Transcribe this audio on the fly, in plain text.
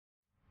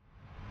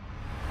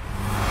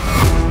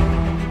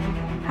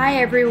Hi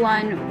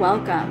everyone,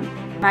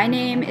 welcome. My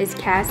name is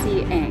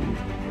Cassie Ng,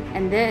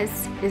 and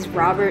this is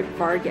Robert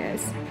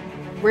Vargas.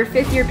 We're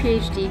fifth-year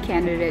PhD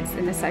candidates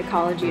in the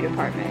psychology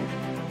department.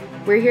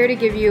 We're here to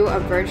give you a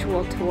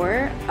virtual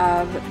tour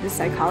of the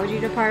psychology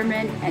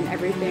department and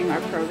everything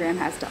our program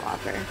has to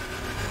offer.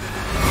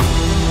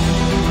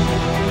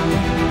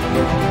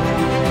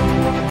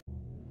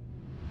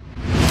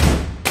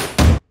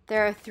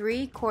 There are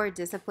three core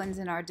disciplines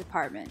in our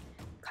department: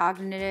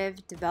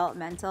 cognitive,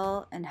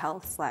 developmental, and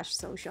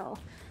health/social.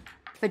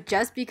 But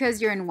just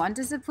because you're in one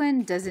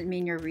discipline doesn't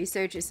mean your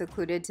research is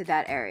secluded to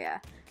that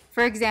area.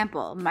 For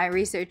example, my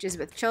research is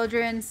with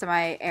children, so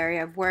my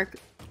area of work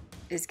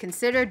is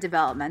considered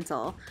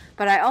developmental,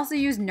 but I also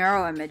use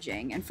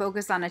neuroimaging and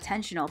focus on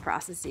attentional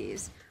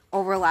processes,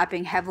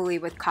 overlapping heavily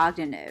with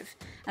cognitive.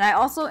 And I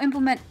also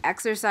implement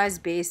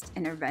exercise-based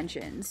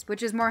interventions,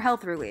 which is more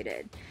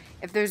health-related.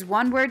 If there's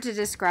one word to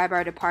describe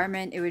our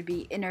department, it would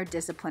be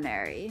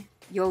interdisciplinary.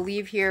 You'll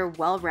leave here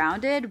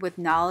well-rounded with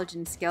knowledge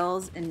and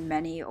skills in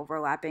many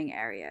overlapping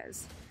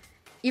areas.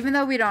 Even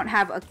though we don't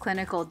have a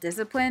clinical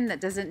discipline,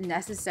 that doesn't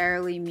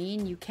necessarily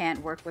mean you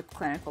can't work with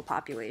clinical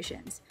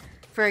populations.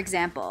 For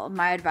example,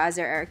 my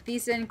advisor Eric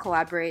Thiessen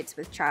collaborates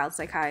with child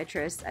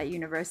psychiatrists at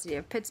University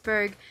of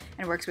Pittsburgh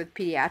and works with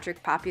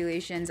pediatric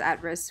populations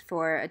at risk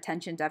for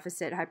attention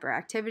deficit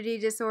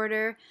hyperactivity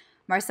disorder.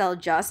 Marcel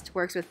Just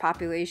works with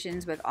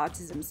populations with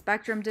autism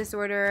spectrum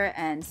disorder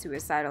and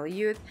suicidal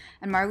youth,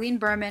 and Marlene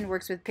Berman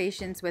works with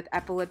patients with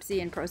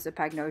epilepsy and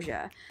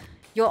prosopagnosia.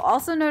 You'll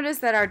also notice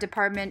that our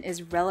department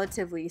is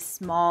relatively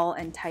small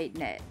and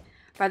tight-knit.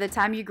 By the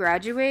time you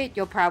graduate,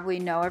 you'll probably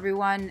know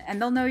everyone, and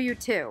they'll know you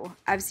too.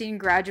 I've seen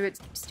graduate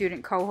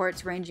student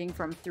cohorts ranging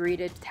from 3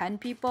 to 10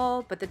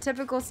 people, but the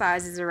typical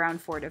size is around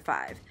 4 to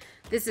 5.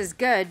 This is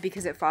good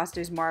because it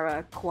fosters more of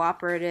a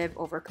cooperative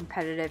over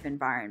competitive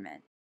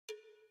environment.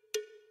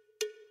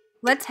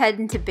 Let's head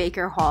into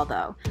Baker Hall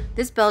though.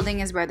 This building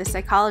is where the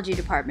psychology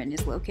department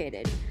is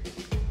located.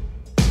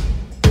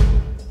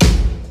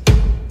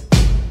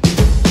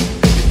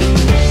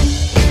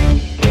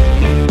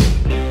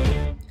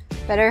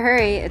 Better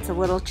hurry, it's a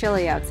little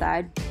chilly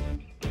outside.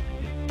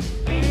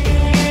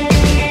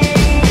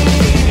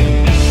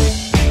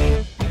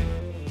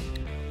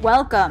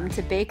 Welcome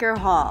to Baker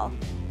Hall.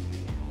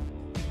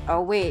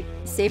 Oh wait,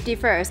 safety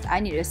first,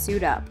 I need to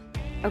suit up.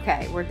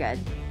 Okay, we're good.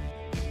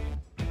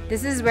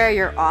 This is where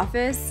your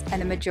office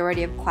and the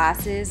majority of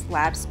classes,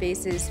 lab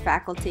spaces,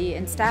 faculty,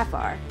 and staff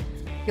are.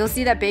 You'll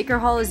see that Baker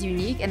Hall is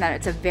unique in that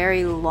it's a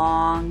very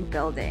long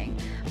building.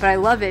 But I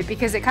love it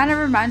because it kind of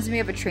reminds me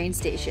of a train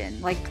station,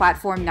 like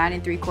platform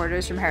 9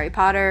 3/4 from Harry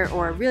Potter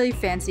or a really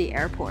fancy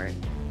airport.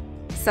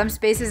 Some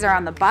spaces are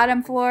on the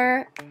bottom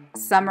floor,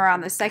 some are on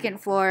the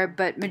second floor,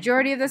 but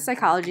majority of the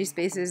psychology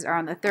spaces are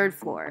on the 3rd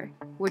floor,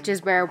 which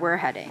is where we're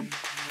heading.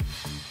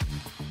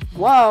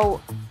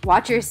 Whoa,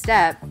 watch your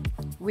step.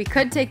 We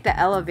could take the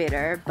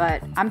elevator,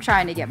 but I'm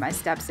trying to get my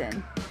steps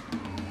in.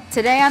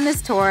 Today on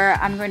this tour,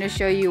 I'm going to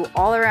show you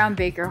all around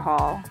Baker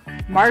Hall,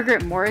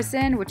 Margaret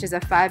Morrison, which is a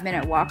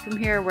 5-minute walk from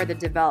here where the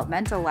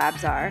developmental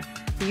labs are,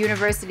 the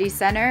University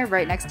Center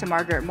right next to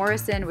Margaret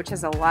Morrison, which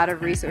has a lot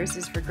of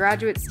resources for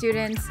graduate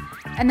students,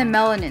 and the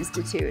Mellon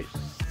Institute,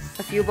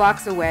 a few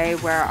blocks away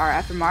where our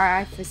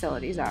fMRI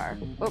facilities are.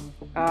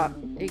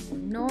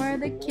 Ignore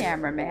the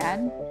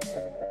cameraman.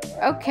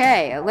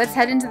 Okay, let's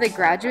head into the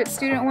graduate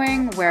student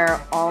wing where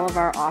all of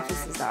our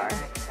offices are.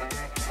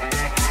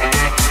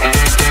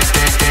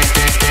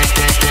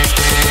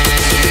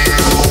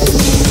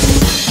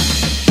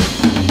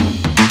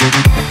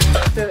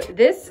 So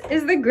this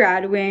is the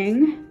grad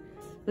wing.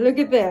 Look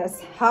at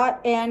this, hot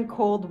and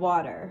cold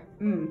water.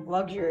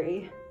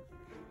 Luxury.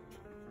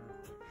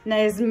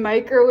 Nice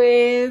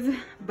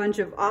microwave, bunch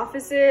of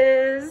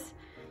offices.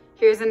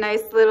 Here's a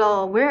nice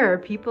little, where are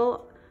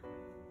people?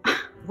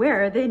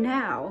 Where are they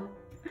now?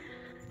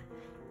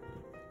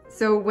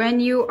 So when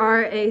you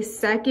are a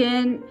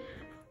 2nd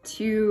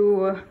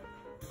to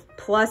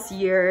plus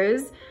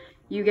years,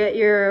 you get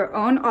your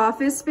own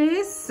office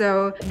space.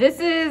 So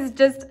this is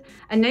just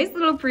a nice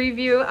little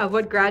preview of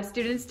what grad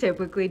students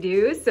typically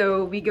do.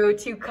 So we go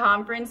to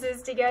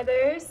conferences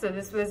together. So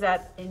this was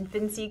at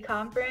Infancy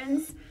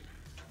Conference.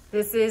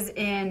 This is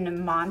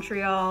in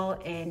Montreal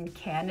in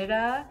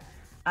Canada.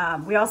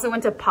 We also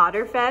went to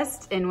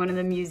Potterfest in one of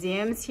the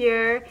museums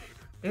here.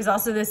 There's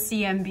also the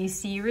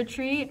CMBC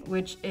retreat,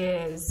 which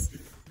is,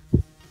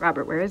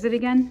 Robert, where is it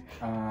again?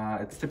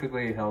 It's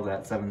typically held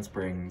at Seven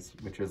Springs,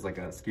 which is like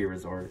a ski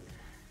resort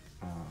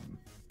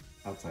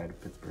outside of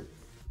Pittsburgh.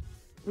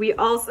 We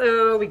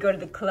go to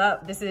the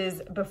club. This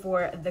is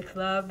before the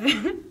club.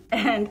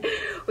 And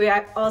we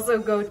also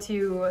go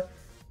to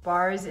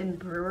bars and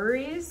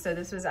breweries. So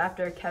this was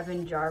after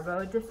Kevin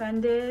Jarbo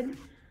defended.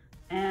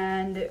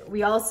 And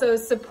we also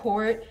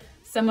support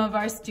some of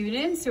our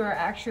students who are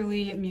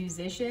actually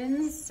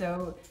musicians.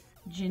 So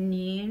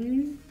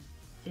Janine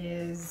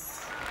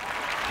is,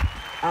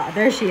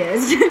 there she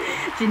is.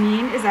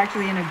 Janine is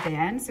actually in a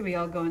band, so we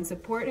all go and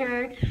support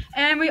her.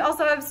 And we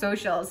also have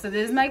socials. So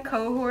this is my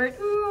cohort.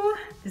 Ooh,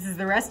 this is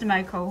the rest of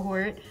my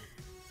cohort.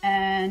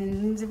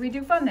 and we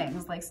do fun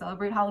things like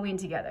celebrate Halloween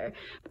together.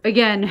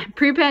 Again,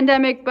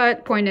 pre-pandemic,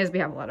 but point is we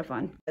have a lot of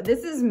fun.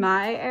 This is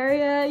my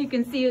area. You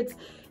can see it's,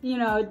 you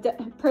know,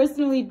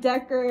 personally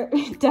decorated.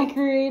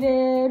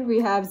 We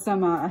have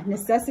some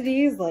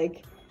necessities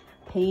like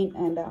paint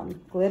and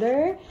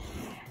glitter.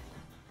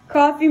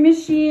 Coffee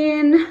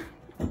machine,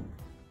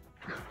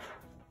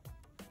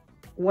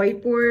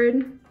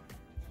 whiteboard,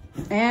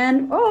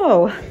 and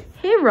oh,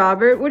 hey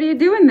Robert, what are you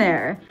doing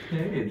there?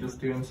 Hey, just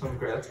doing some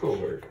grad school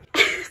work.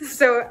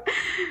 So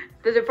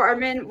the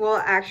department will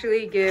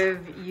actually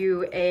give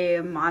you a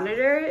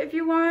monitor if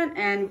you want,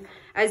 and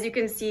as you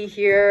can see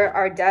here,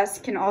 our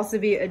desk can also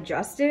be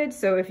adjusted.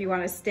 So if you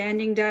want a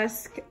standing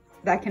desk,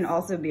 that can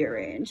also be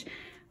arranged.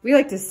 We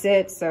like to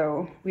sit,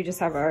 so we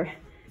just have our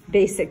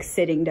basic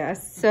sitting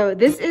desk. So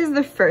this is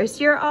the first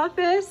year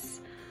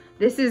office.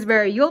 This is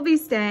where you'll be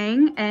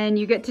staying, and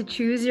you get to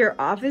choose your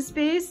office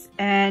space,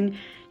 and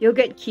you'll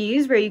get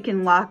keys where you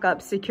can lock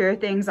up secure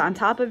things on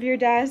top of your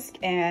desk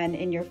and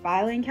in your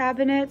filing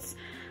cabinets.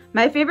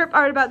 My favorite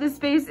part about this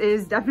space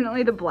is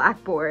definitely the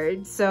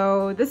blackboard.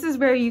 So this is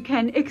where you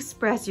can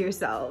express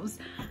yourselves.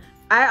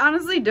 I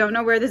honestly don't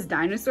know where this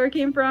dinosaur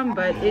came from,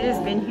 but it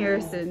has been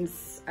here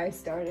since I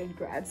started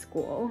grad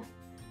school.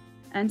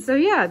 And so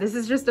yeah, this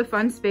is just a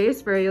fun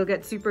space where you'll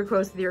get super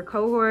close with your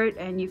cohort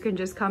and you can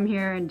just come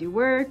here and do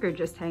work or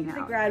just hang out.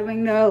 The grad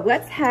wing though,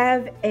 let's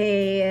have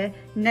a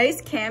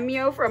nice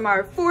cameo from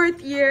our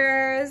 4th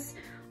years.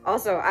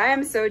 Also, I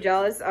am so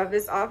jealous of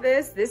this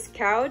office, this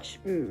couch,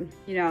 you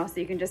know, so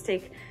you can just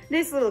take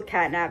nice little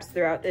cat naps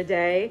throughout the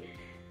day.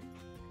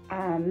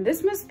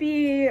 This must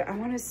be, I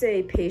want to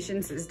say,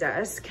 Patience's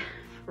desk.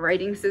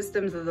 Writing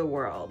systems of the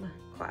world,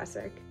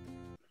 classic.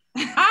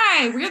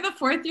 Hi, we're the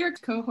 4th year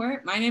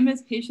cohort. My name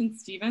is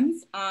Patience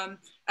Stevens.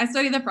 I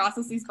study the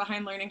processes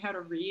behind learning how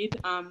to read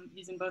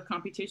using both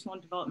computational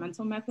and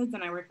developmental methods,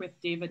 and I work with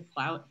David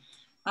Plout.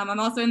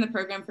 I'm also in the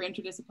program for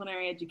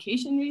interdisciplinary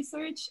education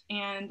research,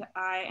 and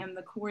I am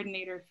the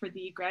coordinator for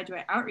the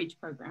graduate outreach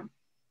program.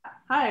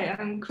 Hi,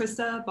 I'm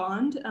Krista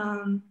Bond.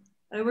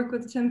 I work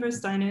with Tim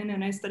Versteinen,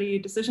 and I study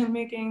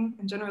decision-making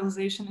and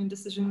generalization in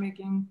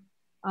decision-making.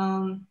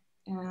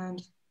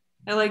 And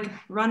I like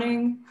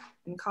running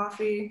and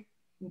coffee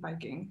and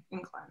biking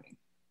and climbing.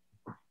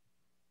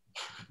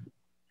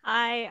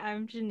 Hi,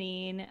 I'm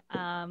Janine.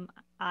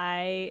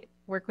 I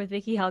work with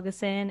Vicki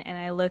Helgeson, and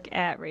I look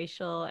at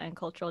racial and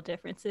cultural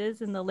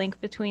differences and the link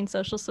between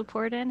social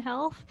support and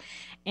health.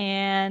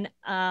 And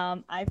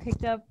I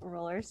picked up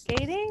roller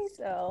skating,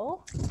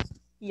 so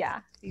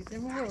yeah, these are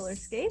my roller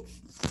skates.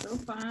 So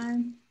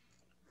fun.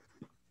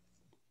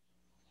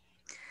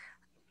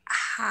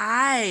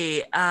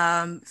 Hi,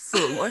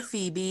 Fu or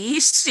Phoebe,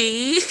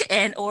 she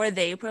and or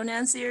they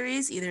pronoun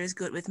series. Either is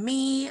good with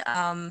me.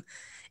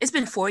 It's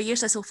been 4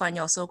 years. I still find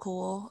y'all so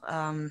cool.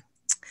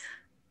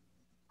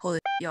 Holy,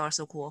 y'all are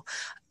so cool.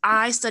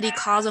 I study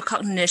causal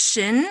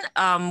cognition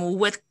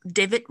with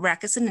David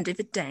Rackison and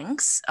David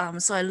Danks.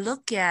 So I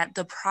look at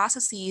the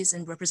processes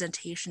and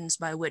representations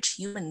by which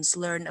humans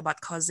learn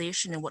about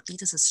causation and what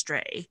leads us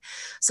astray.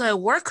 So I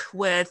work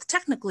with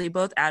technically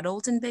both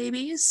adults and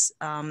babies.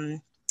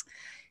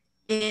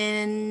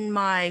 In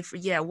my,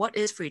 what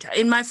is free time?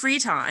 In my free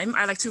time,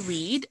 I like to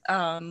read.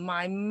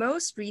 My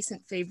most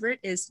recent favorite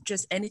is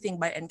just anything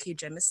by N.K.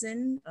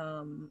 Jemisin.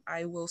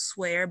 I will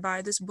swear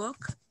by this book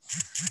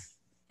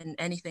and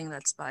anything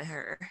that's by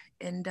her.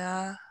 And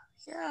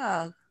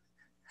yeah,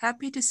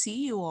 happy to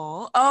see you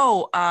all.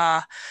 Oh,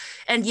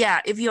 and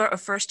yeah, if you're a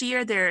first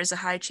year, there is a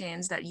high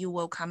chance that you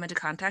will come into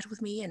contact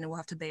with me and will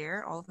have to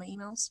bear all of my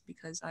emails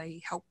because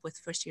I help with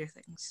first year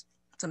things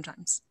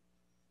sometimes.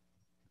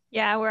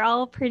 Yeah, we're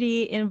all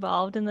pretty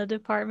involved in the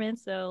department.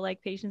 So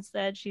like Patience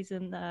said, she's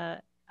in the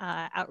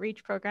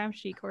outreach program.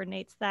 She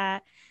coordinates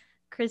that.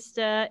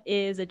 Krista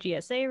is a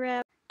GSA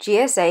rep.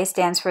 GSA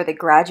stands for the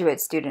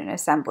Graduate Student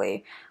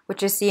Assembly,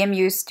 which is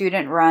CMU's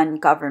student-run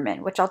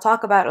government, which I'll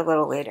talk about a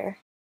little later.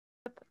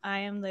 I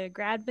am the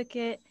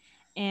Gradvocate,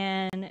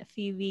 and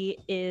Phoebe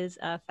is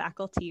a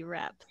faculty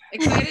rep.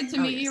 Excited to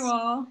meet you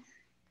all.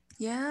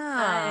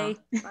 Yeah.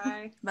 Bye.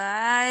 Bye.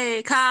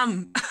 Bye.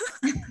 Come.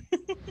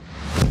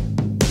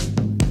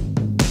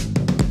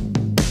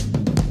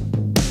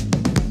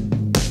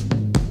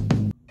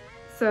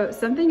 So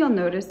something you'll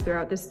notice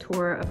throughout this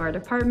tour of our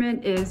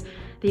department is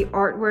the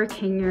artwork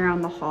hanging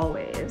around the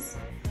hallways.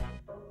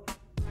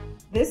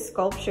 This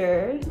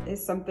sculpture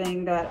is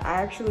something that I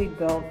actually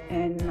built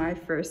in my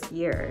first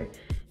year,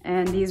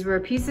 and these were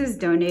pieces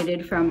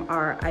donated from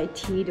our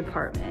IT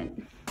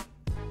department.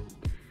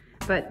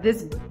 But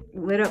this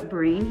lit up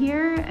brain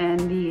here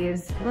and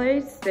these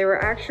lights, they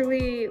were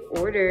actually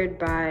ordered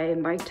by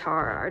Mike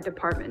Tarr, our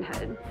department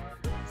head.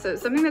 So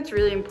something that's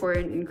really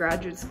important in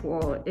graduate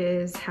school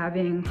is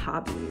having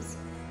hobbies,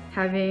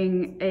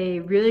 having a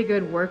really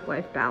good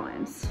work-life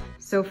balance.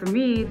 So for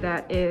me,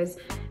 that is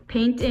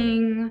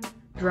painting,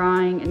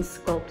 drawing, and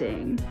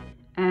sculpting.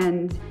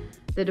 And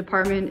the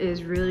department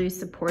is really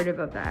supportive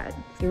of that.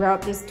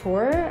 Throughout this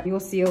tour, you'll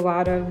see a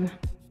lot of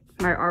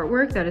my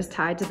artwork that is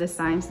tied to the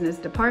science in this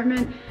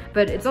department,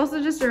 but it's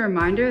also just a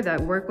reminder that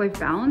work-life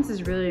balance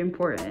is really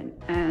important,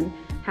 and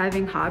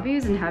having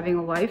hobbies and having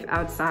a life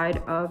outside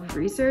of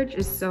research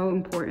is so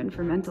important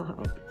for mental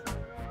health.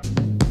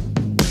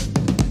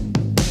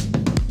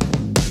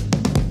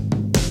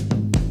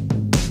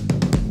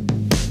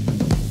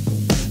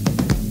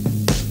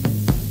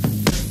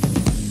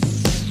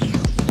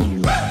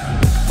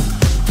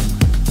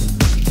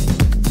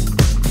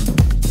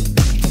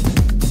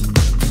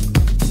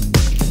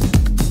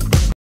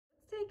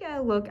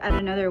 Look at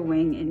another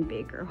wing in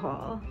Baker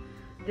Hall.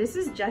 This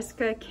is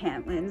Jessica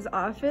Cantlin's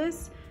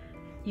office.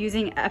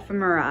 Using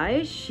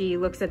fMRI, she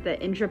looks at the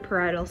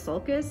intraparietal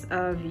sulcus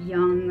of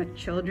young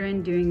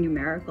children doing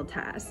numerical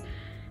tasks.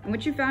 And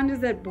what she found is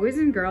that boys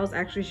and girls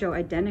actually show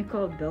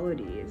identical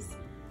abilities.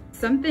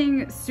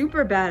 Something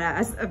super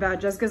badass about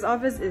Jessica's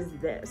office is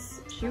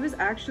this. She was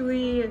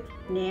actually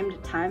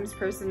named Times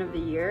Person of the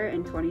Year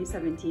in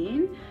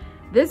 2017.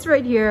 This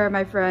right here,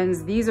 my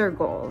friends, these are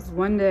goals.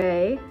 One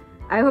day,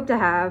 I hope to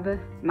have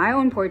my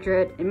own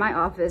portrait in my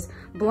office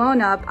blown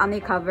up on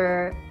the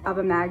cover of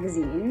a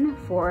magazine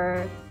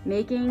for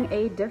making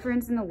a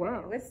difference in the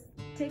world. Let's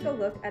take a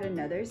look at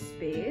another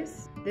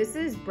space. This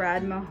is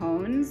Brad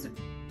Mahone's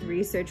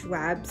research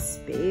lab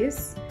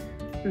space.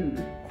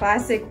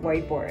 Classic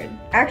whiteboard.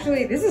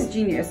 Actually, this is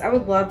genius. I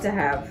would love to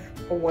have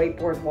a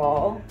whiteboard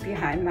wall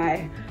behind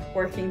my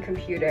working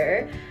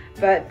computer.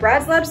 But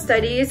Brad's lab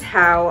studies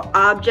how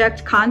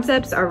object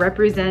concepts are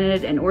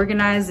represented and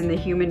organized in the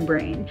human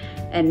brain.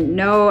 And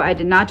no, I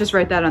did not just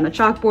write that on the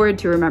chalkboard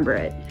to remember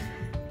it.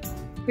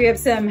 We have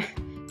some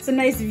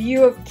nice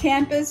view of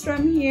campus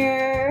from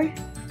here.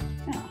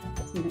 Oh,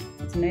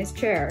 it's a nice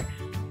chair.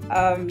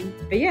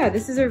 But yeah,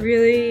 this is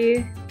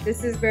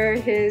where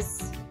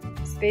his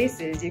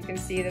space is. You can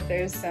see that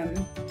there's some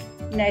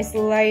nice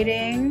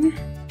lighting,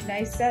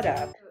 nice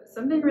setup.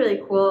 Something really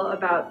cool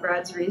about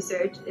Brad's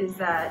research is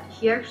that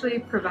he actually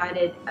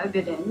provided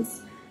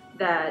evidence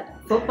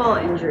that football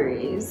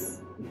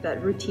injuries,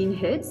 that routine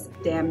hits,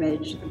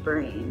 damage the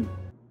brain.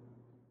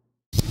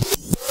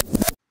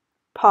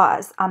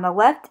 Pause. On the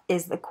left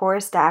is the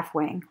core staff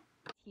wing.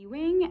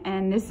 T-wing,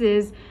 and this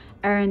is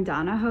Erin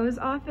Donahoe's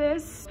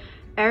office.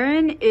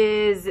 Erin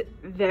is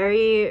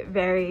very,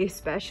 very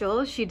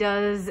special. She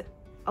does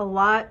a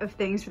lot of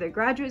things for the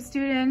graduate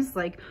students,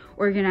 like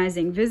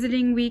organizing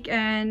visiting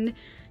weekend.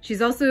 She's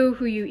also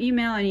who you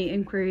email any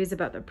inquiries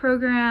about the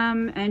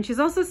program, and she's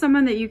also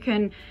someone that you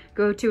can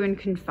go to and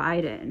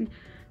confide in.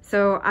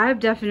 So I've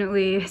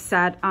definitely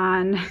sat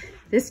on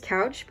this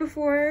couch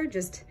before,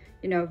 just,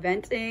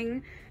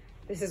 venting.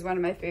 This is one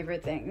of my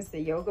favorite things,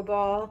 the yoga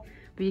ball.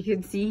 But you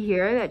can see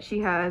here that she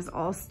has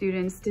all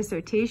students'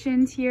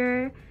 dissertations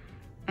here,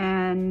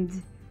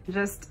 and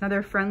just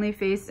another friendly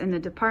face in the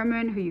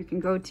department who you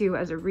can go to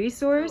as a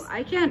resource.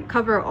 I can't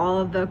cover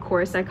all of the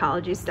core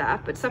psychology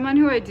staff, but someone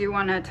who I do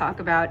want to talk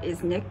about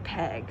is Nick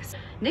Pegg.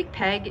 Nick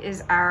Pegg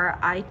is our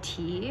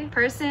IT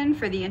person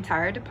for the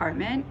entire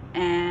department,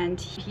 and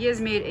he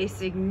has made a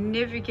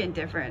significant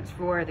difference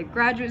for the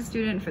graduate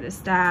student, for the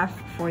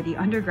staff, for the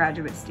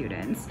undergraduate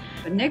students.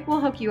 But Nick will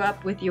hook you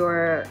up with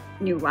your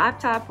new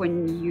laptop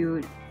when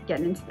you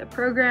get into the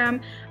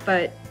program,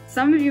 but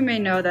some of you may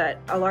know that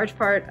a large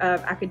part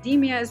of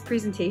academia is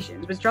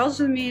presentations, which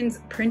also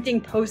means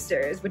printing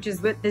posters, which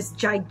is what this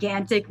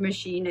gigantic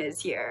machine is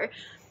here.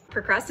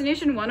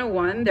 Procrastination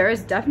 101, there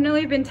has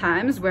definitely been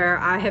times where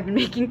I have been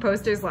making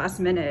posters last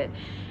minute,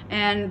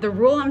 and the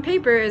rule on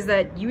paper is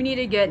that you need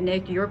to get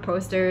Nick your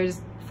posters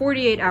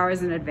 48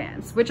 hours in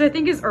advance, which I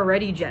think is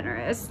already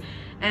generous.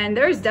 And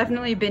there's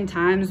definitely been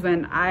times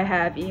when I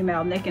have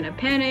emailed Nick in a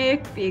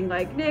panic, being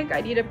like, Nick,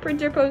 I need a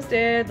printer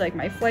posted, like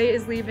my flight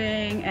is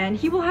leaving, and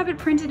he will have it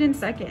printed in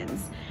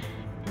seconds.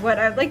 What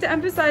I'd like to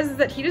emphasize is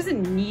that he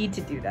doesn't need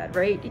to do that,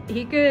 right?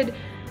 He could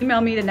email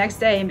me the next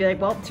day and be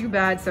like, well, too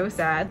bad, so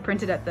sad,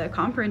 printed at the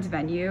conference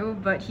venue,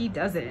 but he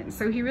doesn't.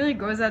 So he really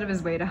goes out of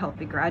his way to help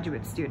the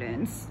graduate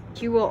students.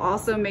 He will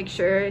also make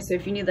sure, so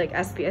if you need like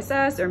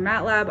SPSS or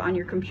MATLAB on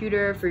your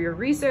computer for your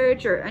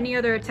research or any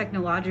other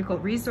technological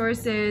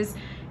resources,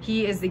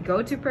 he is the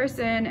go-to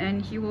person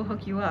and he will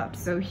hook you up.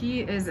 So he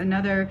is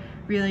another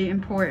really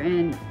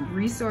important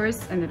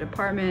resource in the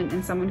department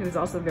and someone who's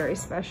also very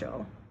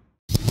special.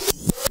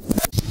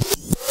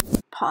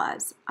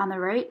 Pause. On the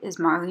right is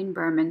Marlene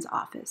Berman's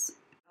office.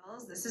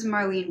 This is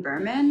Marlene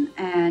Berman,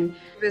 and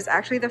she was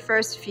actually the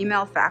first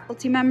female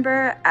faculty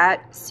member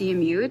at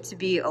CMU to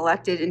be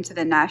elected into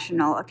the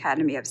National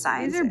Academy of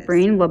Sciences. These are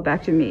brain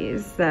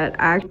lobectomies that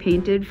I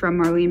painted from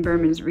Marlene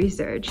Berman's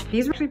research.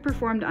 These were actually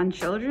performed on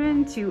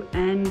children to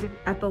end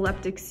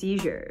epileptic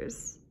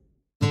seizures.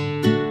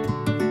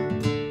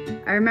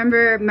 I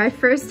remember my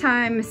first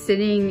time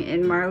sitting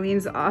in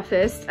Marlene's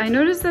office, I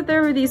noticed that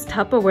there were these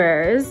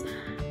Tupperwares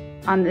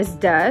on this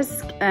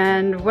desk,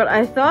 and what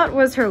I thought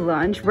was her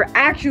lunch were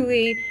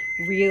actually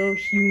real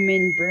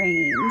human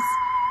brains.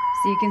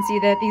 So you can see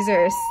that these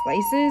are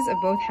slices of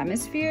both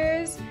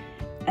hemispheres,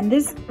 and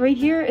this right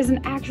here is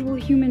an actual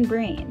human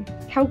brain.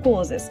 How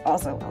cool is this?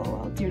 Also,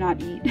 LOL, do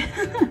not eat.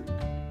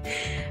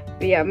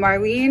 But yeah,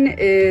 Marlene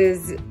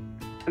is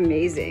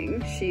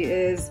amazing. She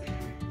is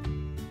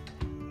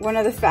one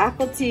of the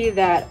faculty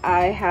that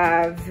I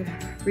have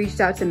reached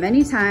out to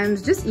many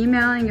times, just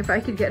emailing if I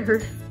could get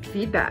her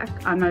feedback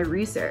on my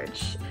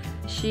research.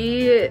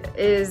 She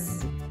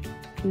is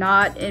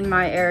not in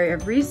my area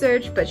of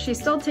research, but she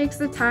still takes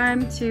the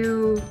time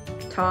to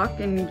talk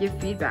and give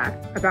feedback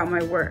about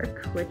my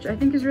work, which I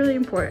think is really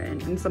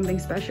important and something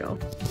special.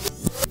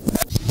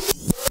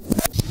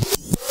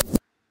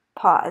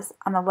 Pause.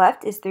 On the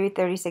left is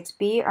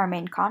 336B, our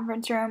main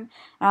conference room,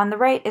 and on the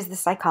right is the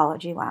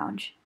Psychology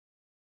Lounge.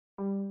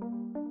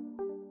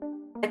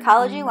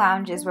 Psychology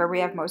Lounge is where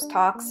we have most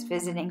talks,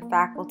 visiting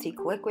faculty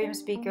colloquium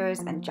speakers,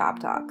 and job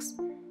talks.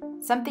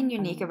 Something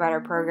unique about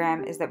our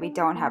program is that we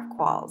don't have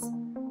quals.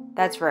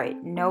 That's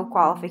right, no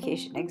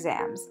qualification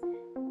exams.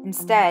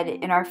 Instead,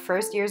 in our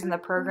first years in the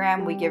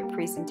program, we give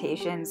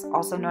presentations,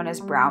 also known as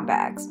brown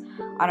bags,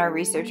 on our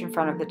research in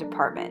front of the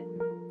department.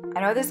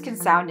 I know this can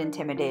sound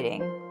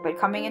intimidating, but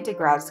coming into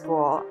grad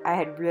school, I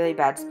had really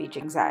bad speech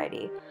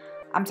anxiety.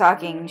 I'm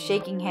talking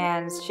shaking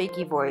hands,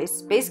 shaky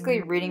voice,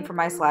 basically reading from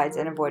my slides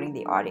and avoiding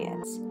the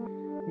audience.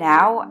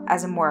 Now,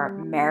 as a more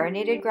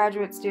marinated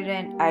graduate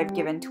student, I've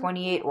given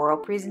 28 oral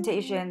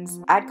presentations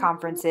at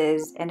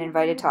conferences and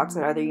invited talks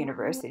at other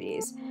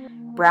universities.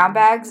 Brown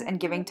bags and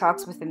giving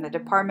talks within the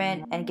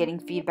department and getting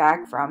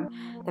feedback from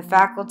the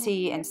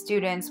faculty and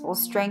students will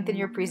strengthen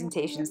your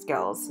presentation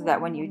skills so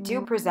that when you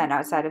do present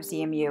outside of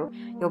CMU,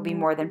 you'll be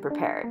more than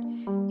prepared.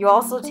 You'll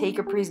also take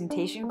a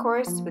presentation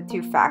course with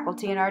 2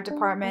 faculty in our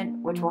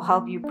department, which will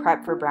help you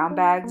prep for brown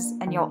bags,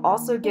 and you'll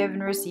also give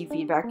and receive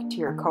feedback to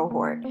your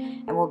cohort,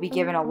 and will be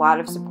given a lot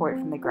of support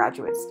from the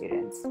graduate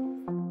students.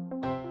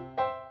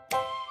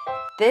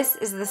 This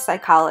is the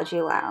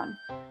Psychology Lounge.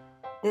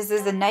 This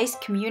is a nice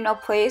communal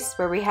place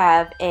where we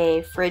have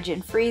a fridge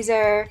and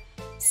freezer,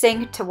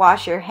 sink to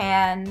wash your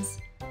hands,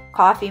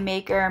 coffee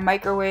maker,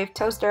 microwave,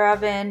 toaster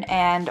oven,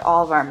 and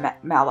all of our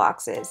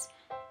mailboxes.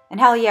 And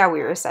hell yeah, we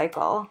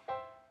recycle.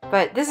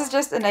 But this is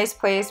just a nice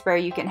place where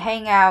you can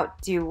hang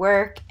out, do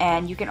work,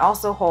 and you can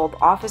also hold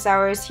office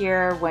hours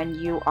here when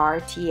you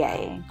are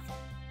TAing.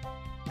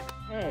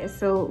 Okay,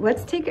 so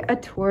let's take a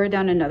tour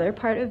down another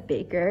part of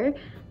Baker.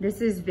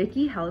 This is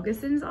Vicki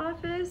Helgeson's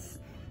office,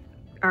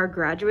 our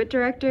graduate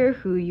director,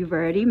 who you've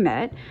already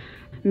met.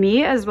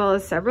 Me, as well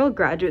as several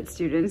graduate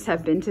students,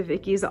 have been to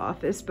Vicki's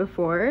office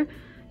before.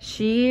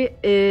 She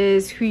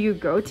is who you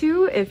go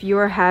to if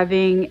you're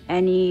having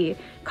any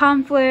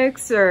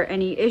conflicts or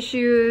any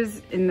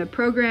issues in the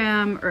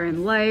program or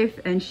in life,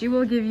 and she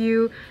will give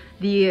you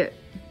the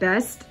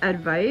best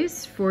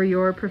advice for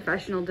your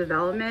professional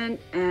development,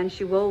 and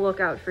she will look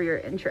out for your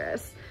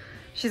interests.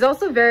 She's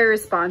also very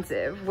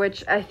responsive,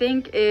 which I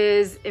think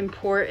is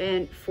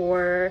important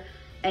for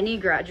any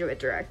graduate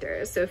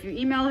director. So if you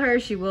email her,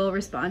 she will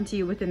respond to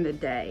you within the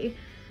day.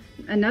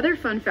 Another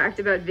fun fact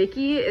about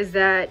Vicki is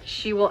that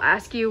she will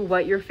ask you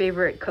what your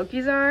favorite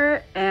cookies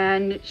are,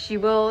 and she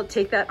will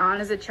take that on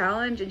as a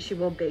challenge and she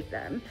will bake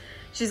them.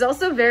 She's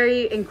also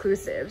very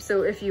inclusive.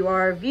 So if you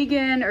are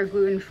vegan or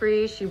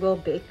gluten-free, she will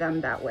bake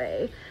them that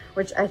way,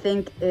 which I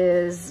think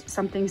is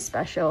something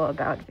special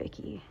about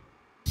Vicki.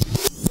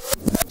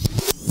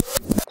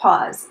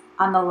 Pause.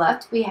 On the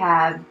left, we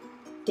have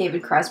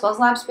David Creswell's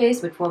lab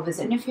space, which we'll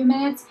visit in a few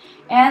minutes,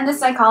 and the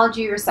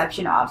psychology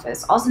reception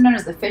office, also known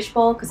as the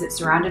fishbowl because it's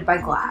surrounded by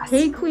glass.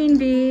 Hey, Queen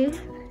Bee.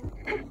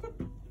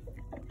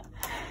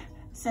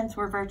 Since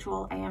we're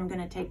virtual, I am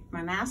going to take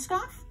my mask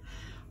off.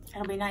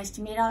 It'll be nice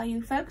to meet all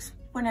you folks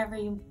whenever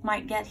you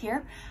might get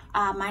here.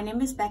 My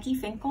name is Becky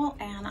Finkel,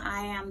 and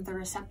I am the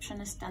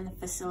receptionist and the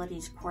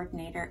facilities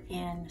coordinator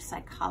in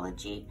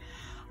psychology.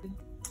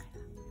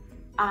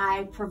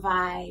 I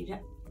provide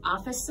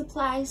office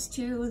supplies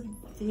to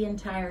the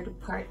entire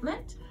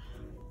department.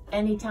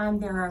 Anytime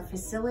there are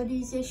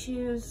facilities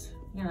issues,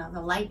 you know,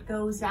 the light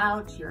goes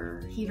out,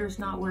 your heater's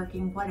not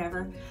working,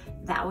 whatever,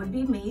 that would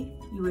be me,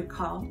 you would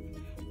call.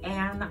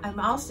 And I'm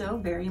also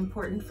very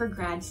important for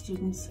grad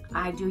students.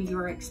 I do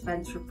your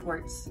expense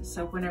reports.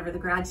 So whenever the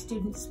grad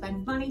students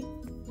spend money,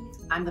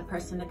 I'm the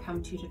person to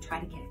come to try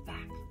to get it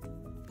back.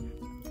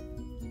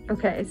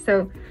 Okay,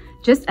 so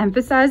just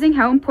emphasizing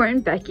how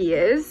important Becky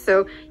is.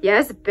 So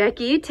yes,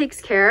 Becky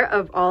takes care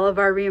of all of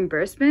our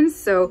reimbursements.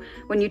 So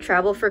when you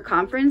travel for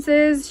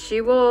conferences, she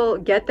will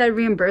get that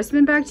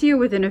reimbursement back to you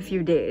within a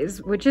few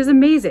days, which is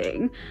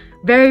amazing.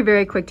 Very,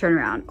 very quick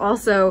turnaround.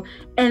 Also,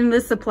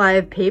 endless supply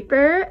of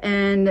paper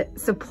and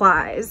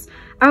supplies.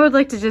 I would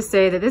like to just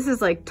say that this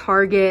is like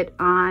Target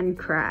on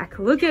crack.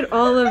 Look at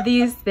all of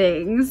these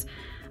things.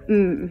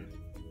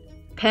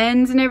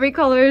 Pens in every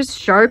colors,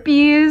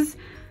 Sharpies,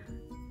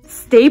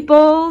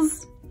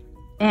 staples,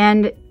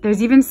 and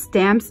there's even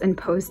stamps and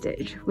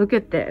postage. Look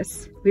at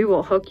this. We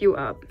will hook you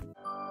up.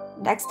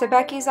 Next to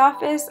Becky's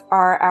office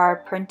are our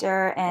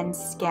printer and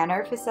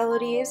scanner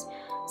facilities.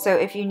 So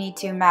if you need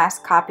to mass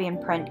copy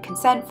and print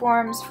consent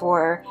forms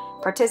for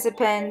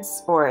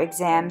participants or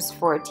exams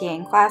for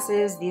TAing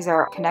classes, these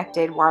are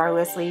connected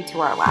wirelessly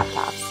to our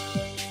laptops.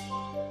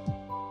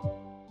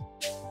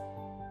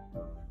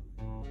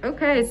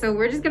 Okay, so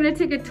we're just gonna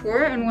take a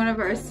tour in one of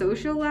our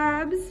social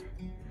labs.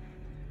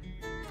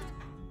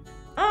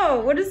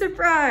 Oh, what a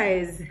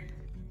surprise!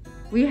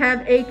 We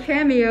have a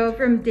cameo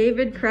from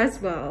David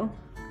Creswell.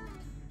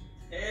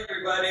 Hey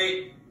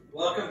everybody,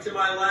 welcome to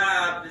my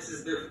lab. This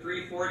is the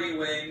 340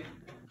 wing.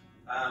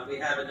 We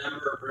have a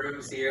number of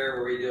rooms here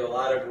where we do a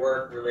lot of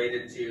work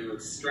related to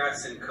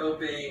stress and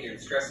coping and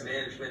stress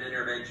management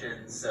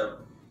interventions. So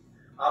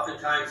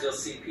oftentimes you'll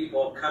see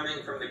people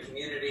coming from the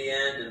community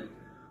end and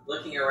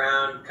looking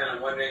around, kind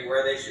of wondering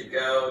where they should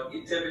go.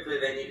 Typically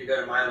they need to go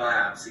to my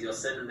lab, so you'll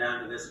send them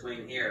down to this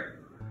wing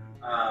here.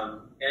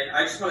 And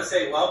I just want to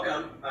say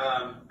welcome.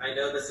 I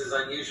know this is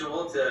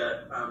unusual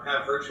to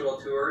have virtual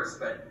tours,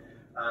 but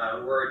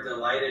we're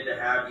delighted to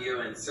have you,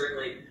 and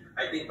certainly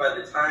I think by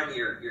the time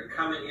you're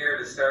coming here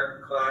to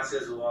start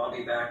classes, we'll all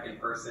be back in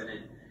person,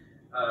 and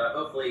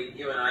hopefully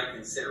you and I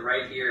can sit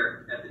right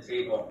here at the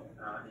table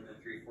in the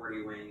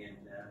 340 wing and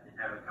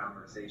have a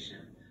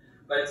conversation.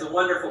 But it's a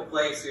wonderful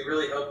place. We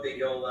really hope that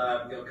you'll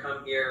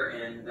come here,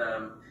 and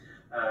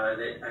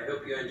that I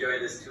hope you enjoy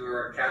this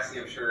tour. Cassie,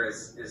 I'm sure,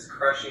 is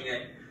crushing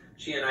it.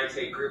 She and I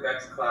take Group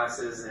X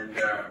classes, and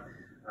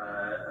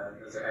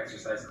those are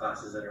exercise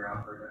classes that are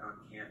offered on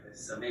campus.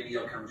 So maybe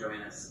you'll come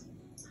join us.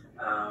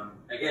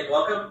 Again,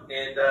 welcome,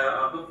 and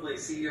I'll hopefully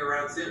see you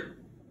around soon.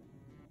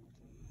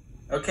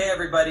 Okay,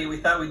 everybody, we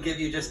thought we'd give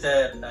you just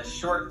a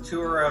short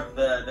tour of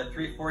the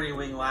 340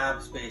 wing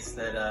lab space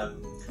that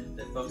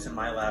folks in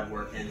my lab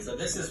work in. So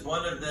this is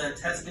one of the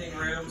testing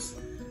rooms.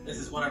 This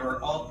is one of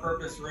our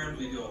all-purpose rooms.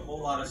 We do a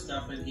whole lot of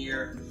stuff in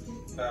here.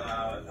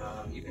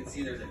 You can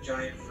see there's a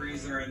giant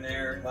freezer in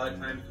there. A lot of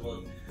times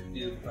we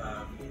do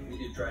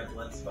dry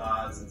blood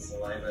spots and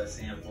saliva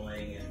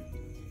sampling and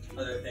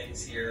other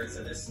things here.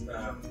 So this,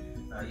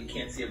 you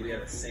can't see it. We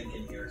have a sink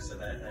in here, so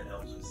that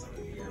helps with some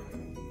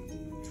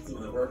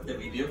of the work that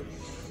we do.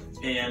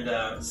 And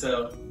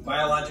so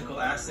biological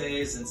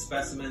assays and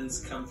specimens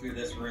come through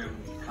this room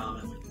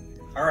commonly.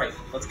 All right,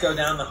 let's go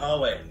down the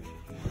hallway.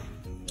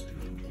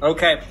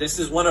 Okay, this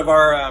is one of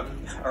our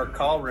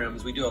call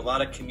rooms. We do a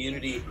lot of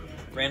community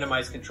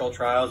randomized control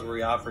trials where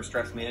we offer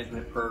stress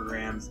management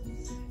programs.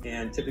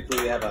 And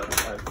typically we have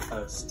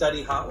a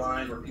study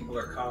hotline where people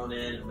are calling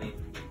in and we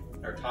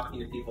are talking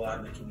to people out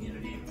in the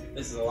community.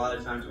 This is a lot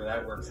of times where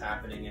that work's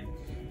happening. And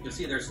you'll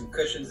see there's some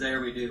cushions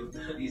there. We do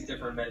these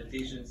different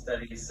meditation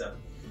studies. So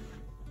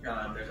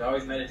there's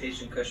always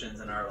meditation cushions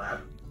in our lab.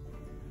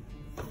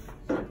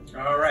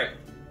 All right.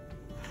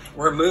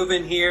 We're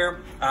moving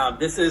here.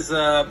 This is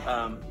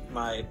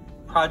my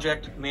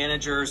project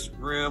manager's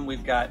room.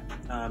 We've got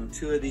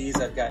 2 of these.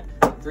 I've got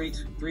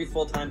three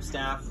full-time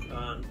staff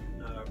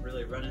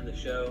really running the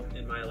show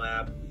in my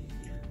lab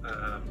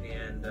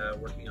and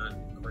working on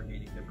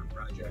coordinating different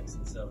projects.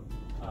 And so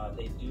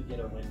they do get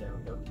a window.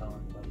 Don't tell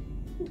anybody.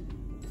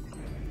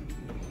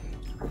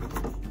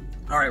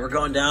 All right, we're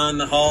going down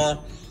the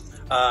hall.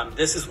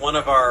 This is one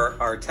of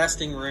our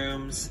testing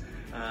rooms.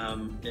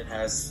 It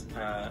has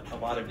a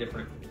lot of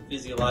different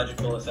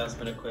physiological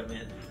assessment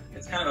equipment.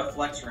 It's kind of a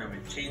flex room.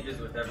 It changes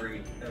with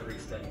every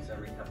study, so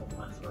every couple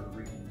months we're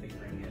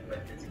reconfiguring it,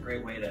 but it's a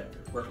great way to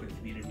work with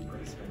community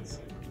participants.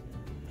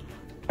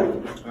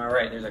 All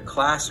right, there's a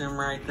classroom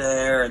right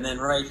there, and then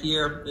right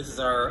here, this is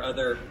our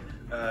other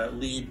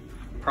lead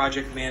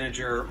project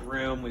manager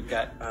room. We've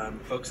got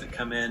folks that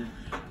come in,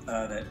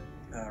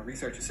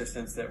 research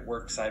assistants that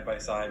work side by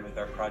side with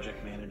our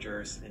project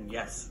managers, and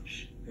yes,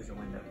 there's a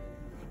window.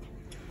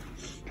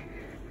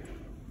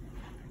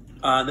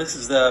 This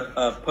is the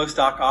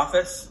postdoc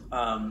office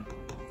and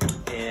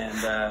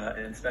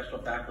special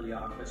faculty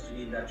office.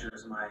 Janine Dutcher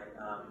is my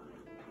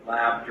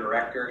lab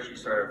director. She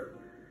sort of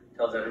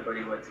tells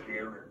everybody what to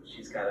do, and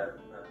she's got a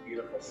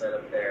beautiful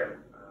setup there.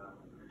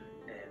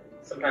 And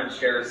sometimes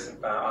shares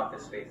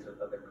office space with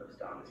other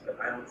postdocs, but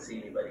I don't see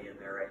anybody in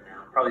there right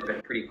now. Probably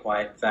been pretty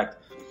quiet. In fact,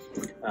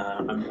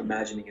 I'm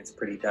imagining it's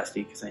pretty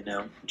dusty because I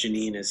know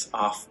Janine is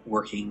off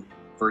working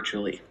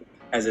virtually,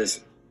 as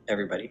is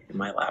everybody in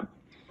my lab.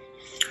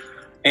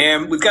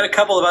 And we've got a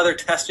couple of other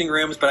testing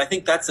rooms, but I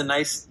think that's a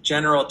nice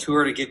general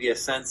tour to give you a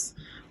sense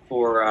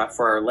for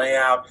our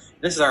layout.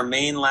 This is our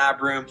main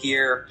lab room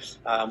here.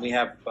 We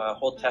have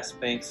whole test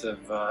banks of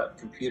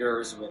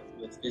computers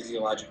with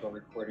physiological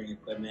recording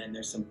equipment. And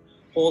there's some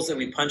holes that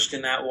we punched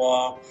in that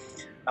wall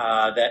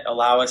that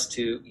allow us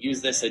to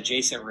use this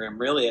adjacent room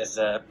really as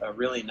a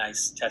really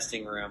nice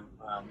testing room.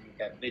 We've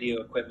got video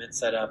equipment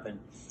set up, and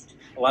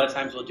a lot of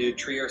times we'll do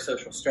TRIO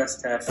social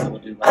stress tests, and we'll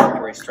do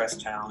laboratory stress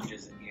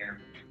challenges in here.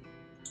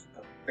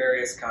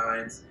 Various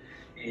kinds,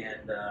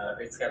 and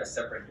it's got a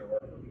separate door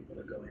for people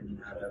to go in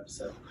and out of.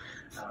 So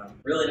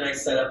really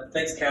nice setup.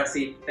 Thanks,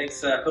 Cassie.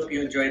 Thanks. Hope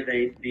you enjoyed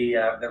the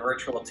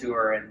virtual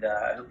tour, and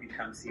I hope you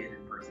come see it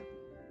in person.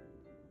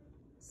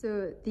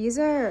 So these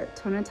are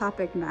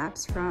tonotopic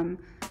maps from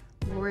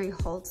Lori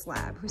Holt's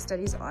lab, who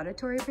studies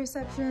auditory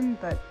perception,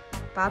 but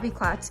Bobby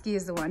Klatsky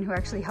is the one who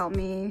actually helped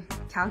me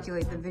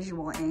calculate the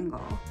visual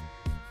angle.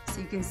 So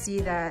you can see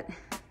that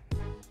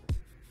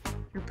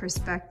your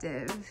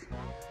perspective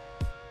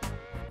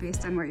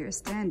based on where you're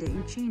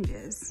standing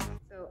changes.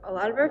 So A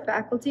lot of our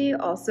faculty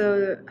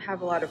also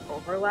have a lot of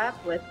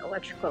overlap with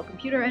electrical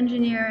computer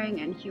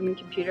engineering and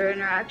human-computer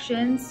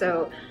interaction.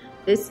 So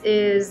this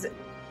is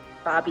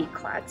Bobby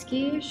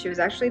Klatsky. She was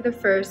actually the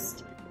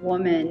first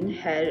woman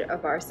head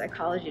of our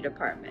psychology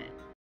department.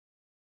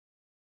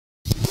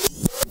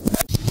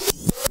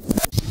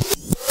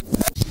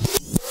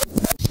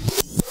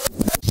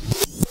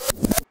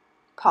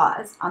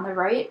 Pause. On the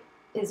right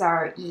is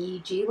our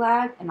EEG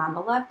lab, and on the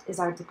left is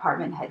our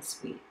department head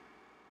suite.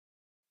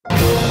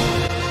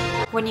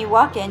 When you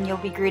walk in, you'll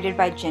be greeted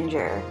by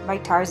Ginger,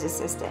 Mike Tarr's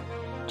assistant.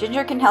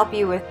 Ginger can help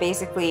you with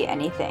basically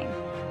anything.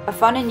 A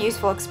fun and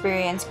useful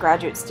experience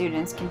graduate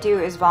students can do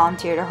is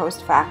volunteer to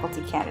host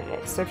faculty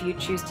candidates, so if you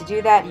choose to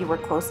do that, you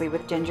work closely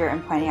with Ginger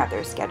in planning out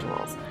their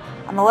schedules.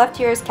 On the left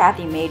here is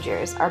Kathy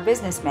Majors, our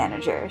business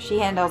manager. She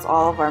handles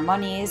all of our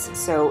monies,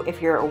 so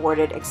if you're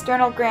awarded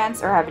external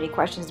grants or have any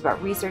questions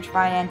about research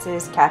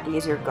finances, Kathy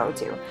is your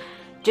go-to.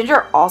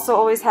 Ginger also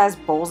always has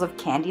bowls of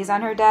candies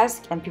on her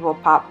desk, and people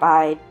pop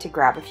by to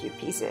grab a few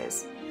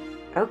pieces.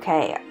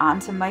 Okay, on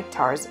to Mike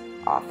Tarr's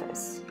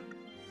office.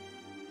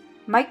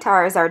 Mike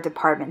Tarr is our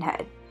department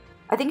head.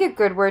 I think a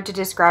good word to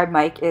describe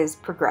Mike is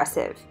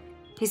progressive.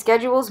 He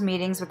schedules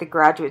meetings with the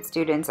graduate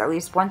students at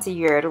least once a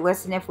year to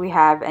listen if we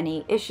have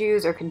any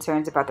issues or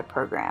concerns about the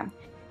program.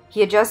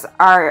 He adjusts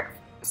our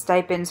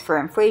stipends for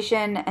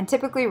inflation and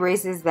typically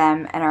raises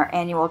them and our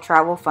annual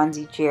travel funds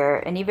each year,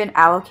 and even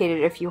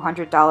allocated a few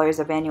 $100s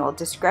of annual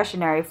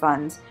discretionary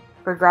funds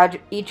for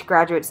each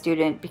graduate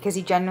student because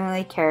he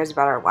genuinely cares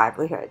about our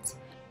livelihoods.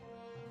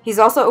 He's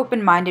also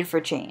open-minded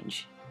for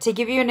change. To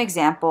give you an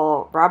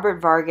example, Robert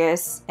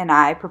Vargas and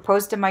I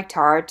proposed to Mike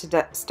Tarr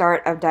to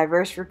start a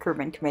diverse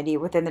recruitment committee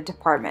within the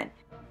department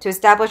to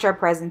establish our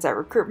presence at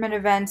recruitment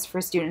events for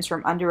students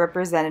from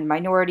underrepresented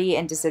minority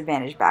and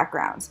disadvantaged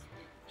backgrounds.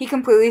 He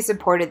completely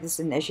supported this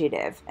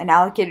initiative and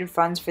allocated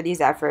funds for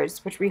these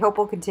efforts, which we hope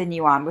will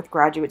continue on with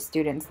graduate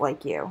students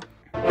like you.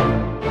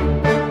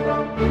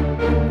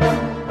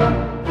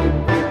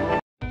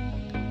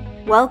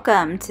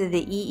 Welcome to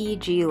the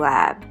EEG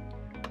lab.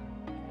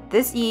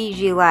 This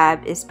EEG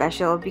lab is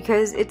special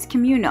because it's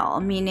communal,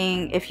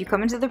 meaning if you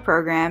come into the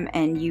program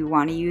and you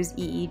want to use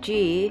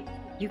EEG,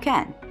 you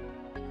can.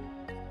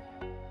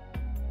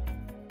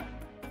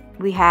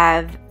 We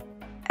have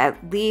at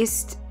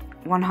least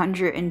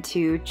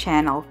 102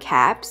 channel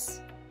caps,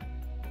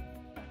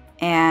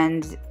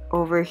 and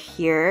over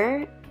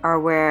here are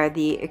where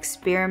the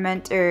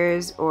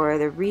experimenters or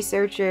the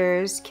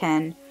researchers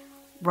can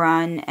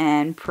run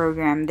and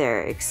program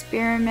their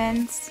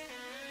experiments.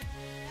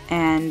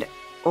 And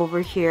over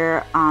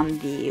here on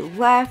the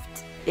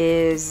left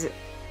is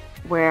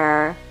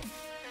where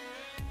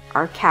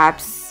our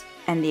caps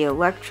and the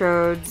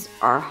electrodes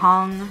are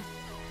hung.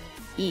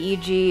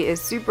 EEG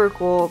is super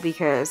cool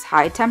because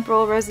high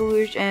temporal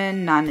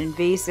resolution,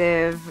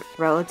 non-invasive,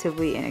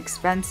 relatively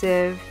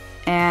inexpensive.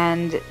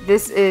 And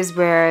this is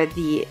where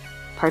the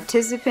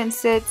participant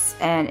sits,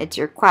 and it's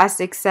your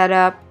classic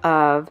setup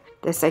of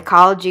the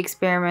psychology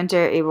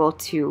experimenter able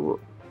to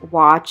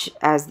watch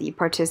as the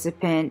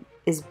participant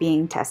is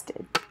being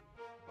tested.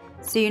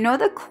 So you know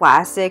the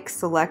classic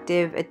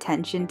selective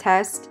attention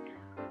test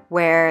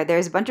where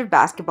there's a bunch of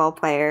basketball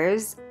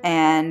players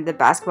and the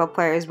basketball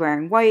player is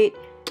wearing white.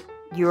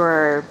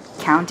 You're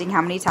counting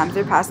how many times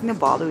they're passing the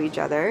ball to each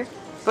other.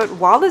 But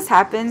while this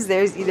happens,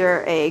 there's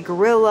either a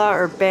gorilla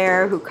or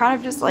bear who kind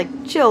of just like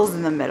chills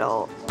in the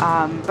middle.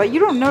 But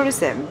you don't notice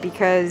him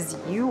because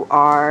you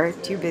are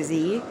too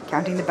busy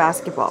counting the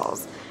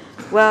basketballs.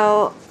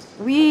 Well,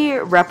 we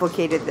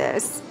replicated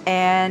this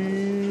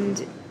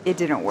and it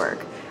didn't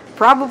work.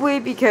 Probably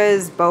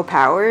because Bo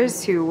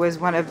Powers, who was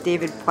one of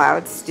David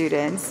Plout's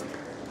students,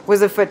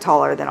 was a foot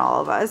taller than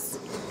all of us.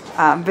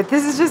 But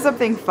this is just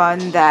something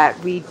fun that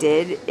we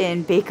did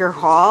in Baker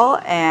Hall,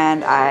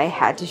 and I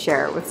had to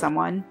share it with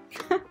someone.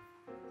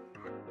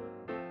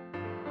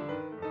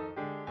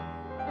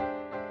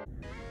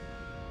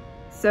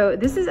 So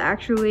this is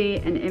actually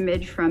an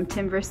image from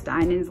Tim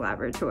Versteinen's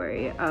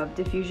laboratory of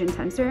diffusion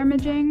tensor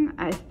imaging.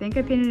 I think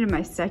I painted it in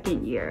my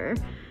second year,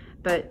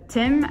 but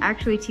Tim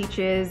actually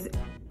teaches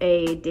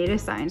a data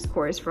science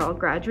course for all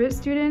graduate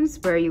students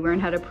where you learn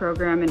how to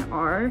program in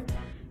R.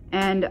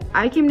 And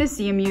I came to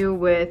CMU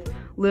with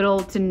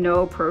little to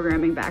no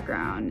programming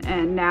background.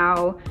 And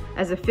now,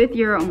 as a fifth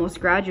year, almost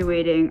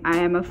graduating, I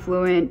am a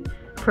fluent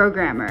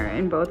programmer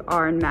in both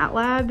R and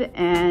MATLAB.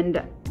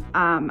 And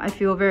I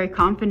feel very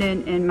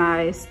confident in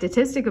my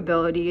statistic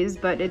abilities,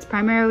 but it's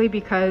primarily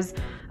because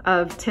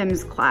of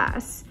Tim's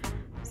class.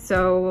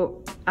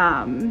 So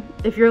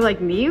if you're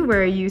like me,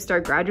 where you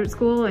start graduate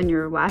school and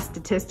your last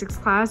statistics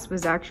class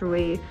was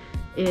actually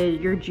in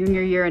your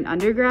junior year in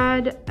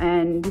undergrad,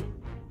 and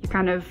you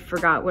kind of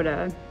forgot what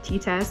a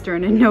t-test or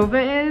an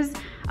ANOVA is,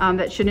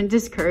 that shouldn't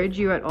discourage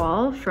you at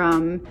all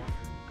from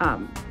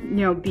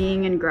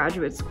being in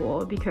graduate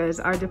school, because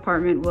our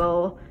department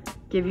will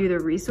give you the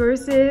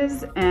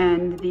resources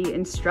and the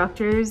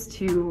instructors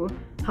to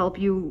help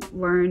you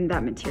learn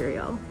that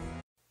material.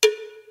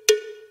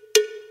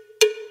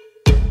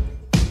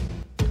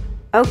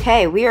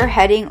 Okay, we are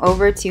heading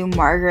over to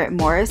Margaret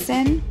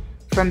Morrison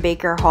from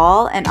Baker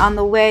Hall, and on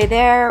the way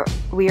there,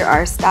 we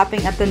are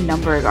stopping at the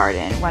Number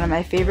Garden, one of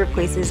my favorite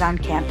places on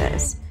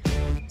campus.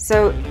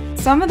 So,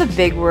 some of the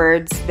big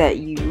words that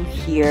you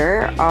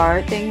hear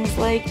are things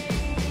like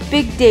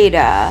big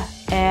data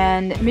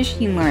and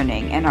machine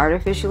learning and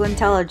artificial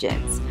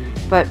intelligence.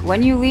 But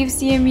when you leave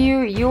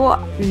CMU, you'll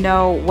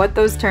know what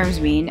those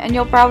terms mean, and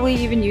you'll probably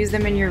even use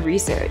them in your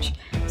research.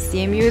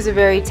 CMU is a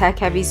very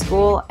tech-heavy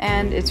school,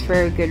 and it's for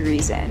a good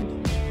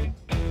reason.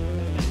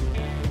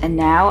 And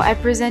now I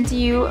present to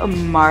you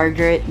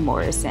Margaret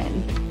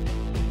Morrison.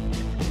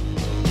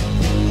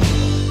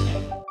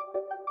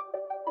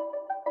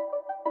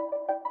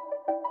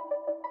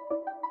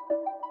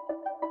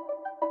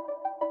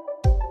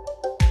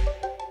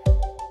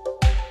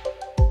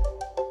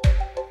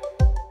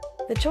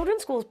 The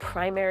Children's School's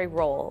primary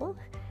role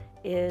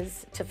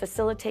is to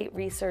facilitate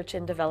research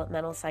in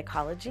developmental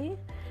psychology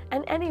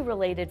and any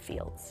related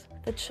fields.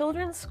 The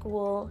Children's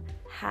School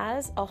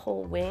has a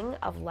whole wing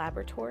of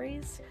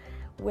laboratories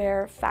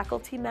where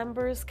faculty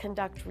members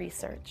conduct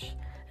research.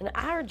 And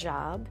our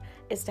job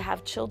is to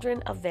have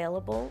children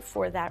available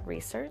for that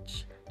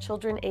research,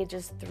 children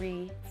ages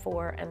 3,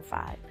 4, and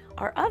 5.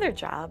 Our other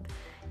job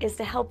is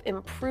to help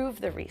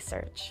improve the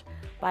research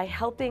by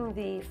helping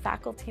the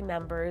faculty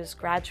members,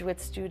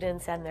 graduate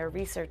students, and their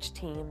research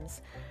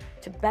teams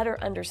to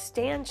better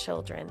understand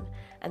children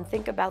and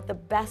think about the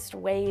best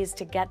ways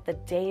to get the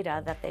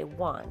data that they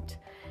want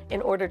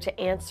in order to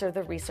answer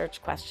the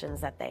research questions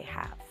that they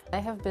have. I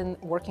have been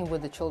working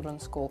with the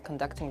Children's School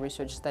conducting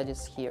research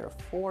studies here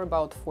for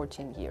about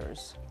 14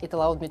 years. It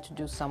allowed me to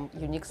do some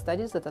unique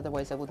studies that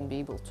otherwise I wouldn't be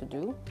able to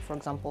do. For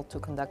example, to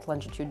conduct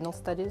longitudinal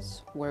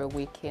studies where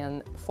we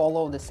can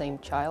follow the same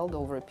child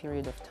over a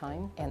period of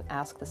time and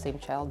ask the same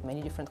child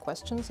many different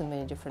questions in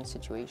many different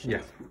situations.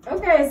 Yeah.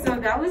 Okay, so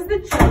that was the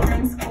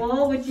Children's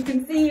School, which you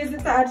can see is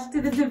attached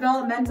to the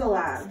developmental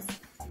labs.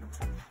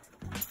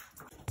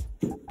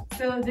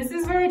 So this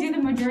is where I do the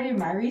majority of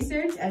my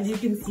research. As you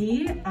can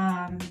see,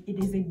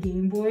 it is a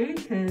Game Boy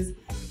because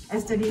I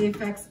study the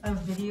effects of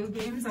video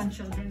games on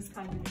children's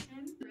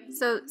cognition.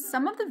 So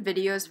some of the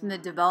videos from the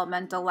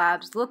developmental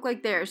labs look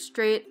like they're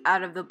straight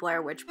out of the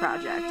Blair Witch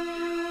Project,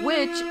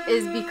 which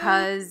is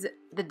because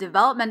the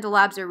developmental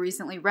labs are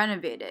recently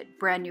renovated.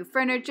 Brand new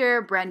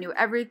furniture, brand new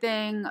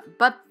everything,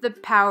 but the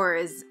power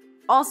is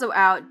also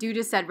out due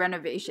to said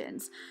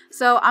renovations.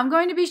 So I'm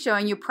going to be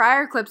showing you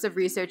prior clips of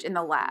research in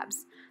the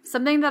labs.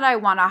 Something that I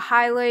want to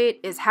highlight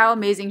is how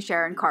amazing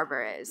Sharon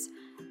Carver is.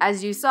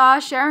 As you saw,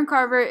 Sharon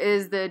Carver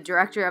is the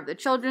director of the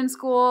Children's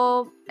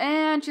School,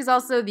 and she's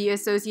also the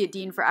Associate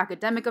Dean for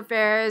Academic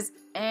Affairs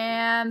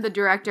and the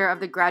director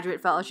of the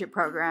Graduate Fellowship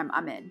Program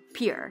I'm in,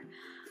 PEER.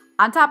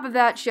 On top of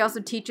that, she also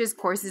teaches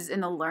courses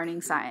in the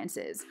learning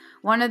sciences,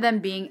 one of them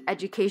being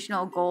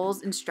Educational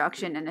Goals,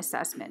 Instruction, and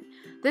Assessment.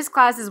 This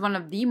class is one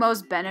of the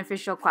most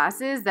beneficial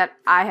classes that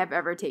I have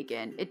ever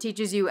taken. It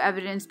teaches you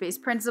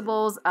evidence-based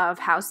principles of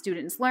how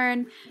students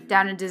learn,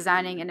 down to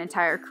designing an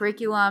entire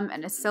curriculum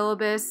and a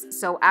syllabus,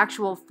 so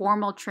actual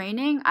formal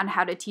training on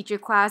how to teach a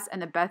class and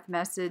the best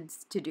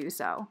methods to do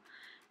so.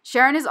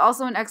 Sharon is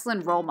also an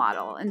excellent role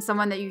model and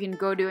someone that you can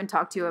go to and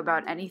talk to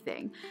about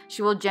anything.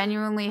 She will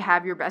genuinely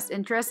have your best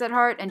interests at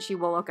heart and she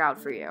will look out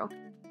for you.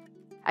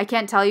 I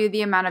can't tell you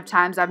the amount of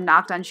times I've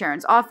knocked on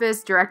Sharon's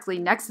office directly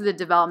next to the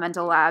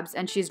developmental labs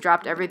and she's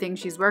dropped everything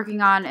she's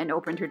working on and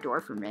opened her door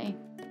for me.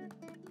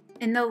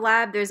 In the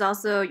lab, there's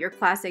also your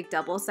classic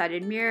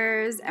double-sided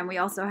mirrors, and we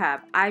also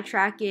have eye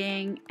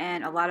tracking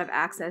and a lot of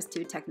access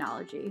to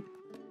technology.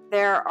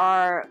 There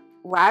are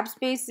lab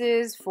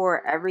spaces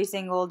for every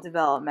single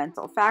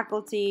developmental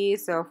faculty.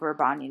 So for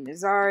Bonnie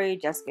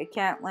Nazari, Jessica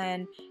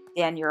Kentlin,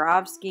 Dan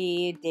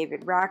Yurovsky,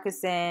 David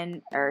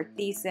Rakison, Eric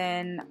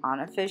Thiessen,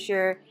 Anna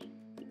Fisher.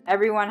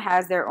 Everyone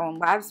has their own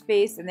lab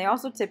space, and they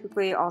also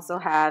typically also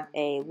have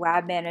a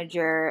lab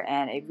manager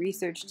and a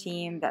research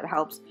team that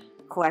helps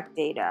collect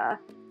data.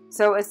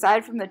 So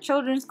aside from the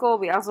Children's School,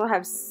 we also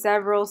have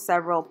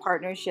several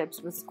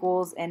partnerships with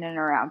schools in and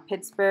around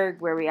Pittsburgh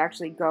where we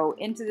actually go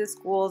into the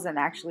schools and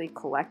actually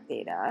collect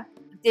data.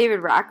 David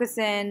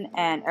Rakison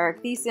and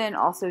Eric Thiessen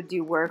also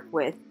do work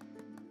with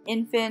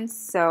infants,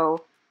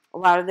 so a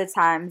lot of the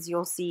times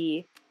you'll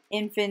see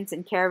infants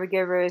and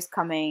caregivers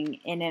coming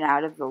in and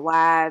out of the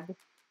lab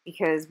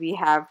because we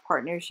have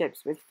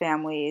partnerships with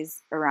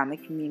families around the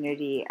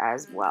community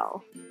as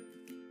well.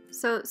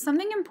 So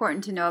something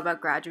important to know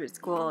about graduate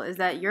school is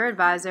that your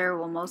advisor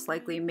will most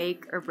likely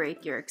make or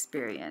break your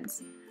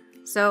experience.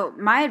 So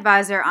my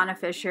advisor, Anna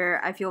Fisher,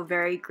 I feel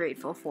very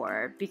grateful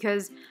for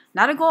because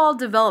Not a goal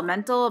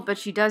developmental, but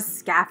she does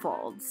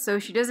scaffold. So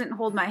she doesn't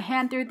hold my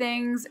hand through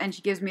things, and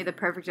she gives me the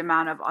perfect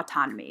amount of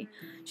autonomy.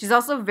 She's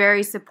also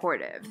very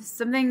supportive.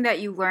 Something that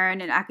you learn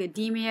in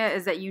academia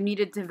is that you need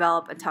to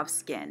develop a tough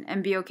skin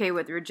and be okay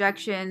with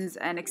rejections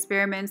and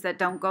experiments that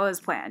don't go as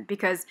planned,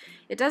 because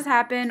it does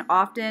happen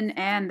often,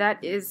 and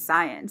that is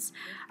science.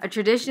 A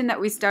tradition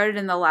that we started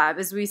in the lab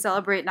is we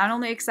celebrate not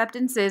only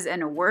acceptances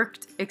and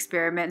worked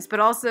experiments, but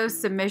also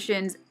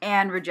submissions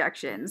and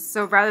rejections.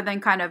 So rather than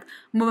kind of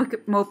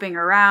moping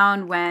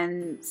around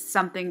when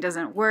something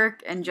doesn't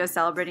work and just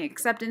celebrating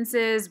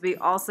acceptances, we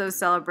also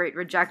celebrate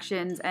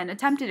rejections and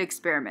attempted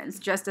experiments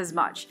just as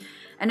much.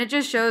 And it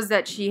just shows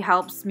that she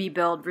helps me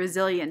build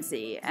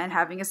resiliency, and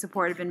having a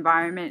supportive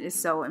environment is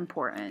so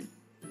important.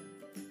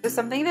 So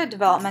something that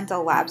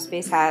developmental lab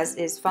space has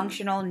is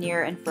functional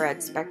near-infrared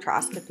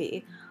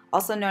spectroscopy,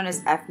 also known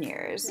as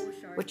FNIRS,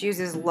 which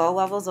uses low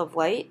levels of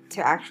light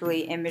to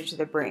actually image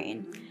the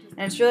brain.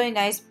 And it's really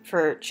nice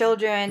for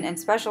children and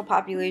special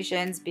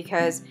populations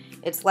because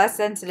it's less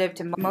sensitive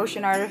to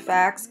motion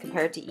artifacts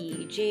compared to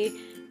EEG,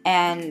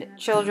 and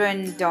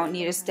children don't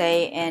need to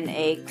stay in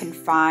a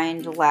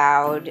confined,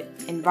 loud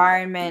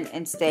environment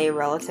and stay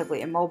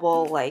relatively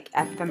immobile like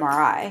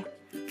fMRI.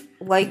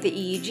 Like the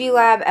EEG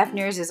lab,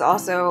 FNIRS is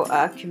also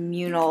a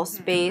communal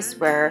space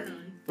where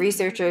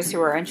researchers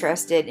who are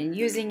interested in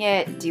using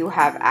it do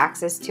have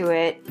access to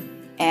it,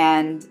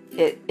 and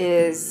it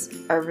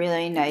is a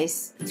really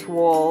nice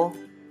tool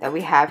that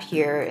we have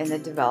here in the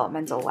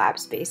developmental lab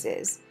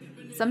spaces.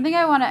 Something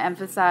I want to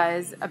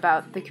emphasize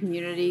about the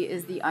community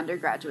is the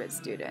undergraduate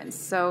students.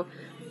 So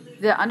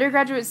the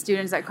undergraduate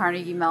students at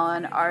Carnegie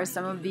Mellon are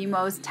some of the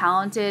most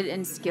talented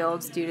and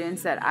skilled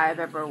students that I've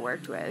ever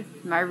worked with.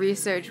 My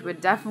research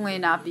would definitely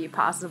not be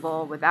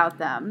possible without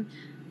them.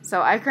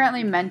 So I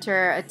currently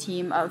mentor a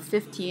team of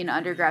 15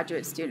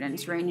 undergraduate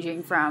students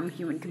ranging from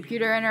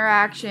human-computer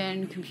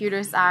interaction,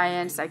 computer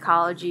science,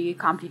 psychology,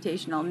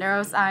 computational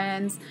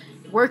neuroscience.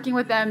 Working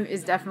with them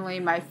is definitely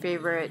my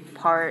favorite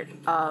part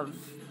of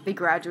the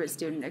graduate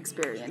student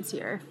experience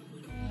here.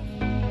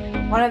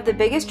 One of the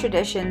biggest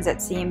traditions at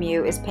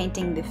CMU is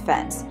painting the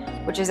fence,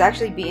 which has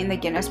actually beaten the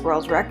Guinness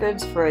World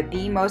Records for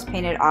the most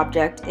painted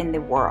object in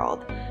the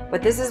world.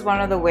 But this is one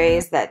of the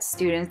ways that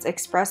students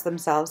express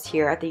themselves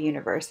here at the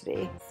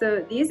university.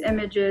 So these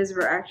images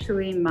were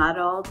actually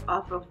modeled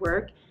off of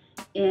work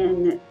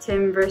in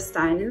Tim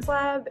Versteinen's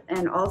lab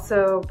and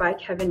also by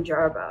Kevin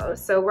Jarboe.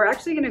 So we're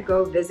actually going to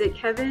go visit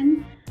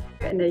Kevin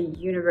in the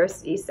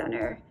University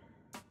Center.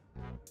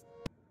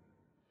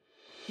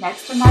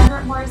 Next to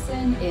Margaret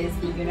Morrison is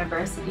the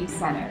University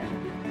Center.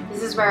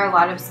 This is where a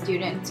lot of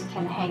students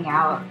can hang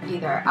out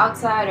either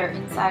outside or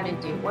inside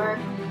and do work.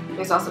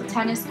 There's also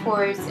tennis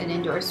courts, an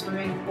indoor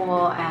swimming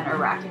pool, and a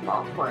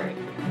racquetball court.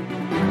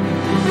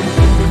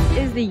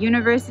 This is the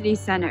University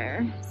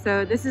Center.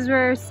 So this is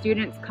where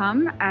students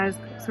come as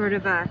sort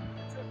of a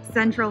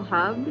central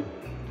hub.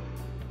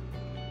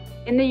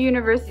 In the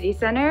University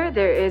Center,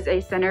 there is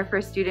a Center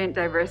for Student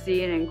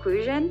Diversity and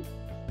Inclusion.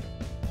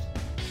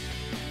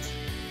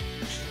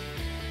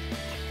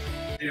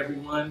 Hey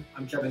everyone,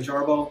 I'm Kevin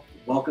Jarboe.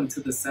 Welcome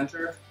to the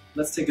center.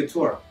 Let's take a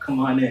tour.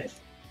 Come on in.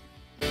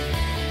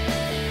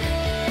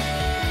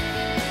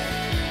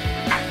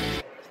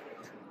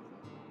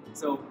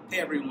 So, hey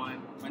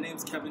everyone, my name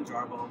is Kevin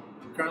Jarboe.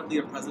 I'm currently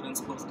a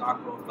President's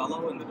Postdoctoral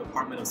Fellow in the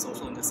Department of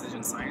Social and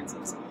Decision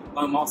Sciences,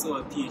 but I'm also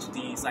a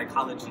PhD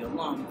psychology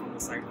alum from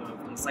the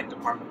psych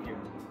department here.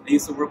 I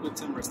used to work with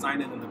Tim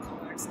Versteinen in the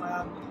Codex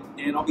lab,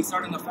 and I'll be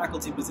starting a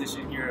faculty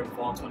position here in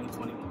fall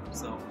 2021.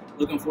 So,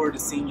 looking forward to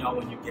seeing y'all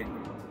when you get here.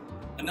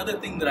 Another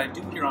thing that I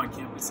do here on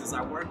campus is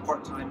I work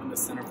part-time in the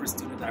Center for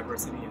Student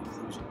Diversity and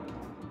Inclusion.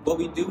 What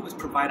we do is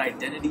provide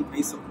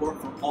identity-based support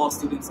for all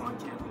students on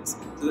campus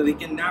so that they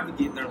can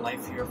navigate their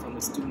life here from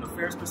the student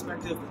affairs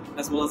perspective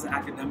as well as the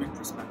academic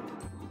perspective.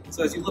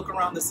 So as you look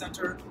around the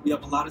center, we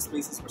have a lot of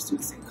spaces where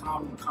students can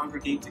come and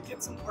congregate to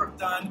get some work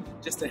done,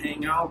 just to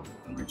hang out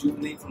and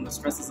rejuvenate from the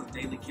stresses of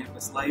daily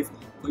campus life.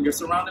 But you're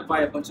surrounded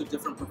by a bunch of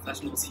different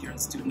professionals here in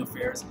student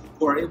affairs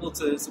who are able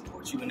to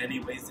support you in any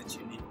ways that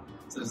you need.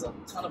 So there's a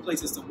ton of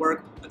places to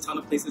work, a ton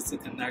of places to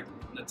connect,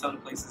 and a ton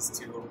of places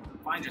to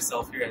find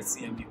yourself here at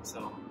CMU.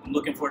 So I'm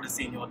looking forward to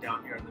seeing you all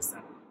down here in the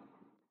center.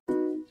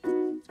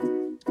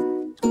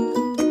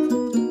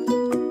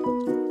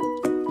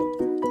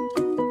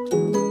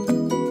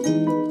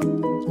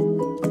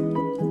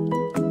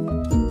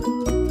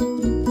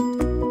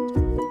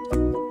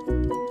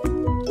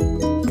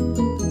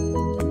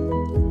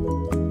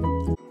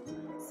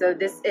 So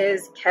this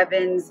is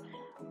Kevin's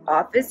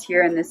office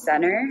here in the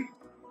center.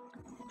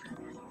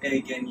 Hey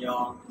again,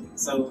 y'all.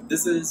 So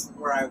this is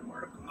where I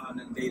work on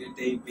a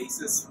day-to-day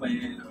basis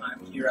when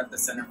I'm here at the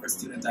Center for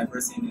Student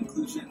Diversity and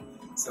Inclusion.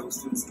 So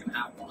students can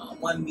have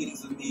one-on-one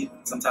meetings with me.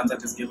 Sometimes I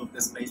just give up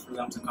this space for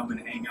them to come and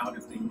hang out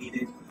if they need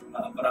it.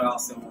 But I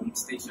also am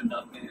stationed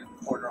up in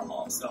Porter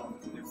Hall. So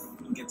if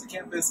you get to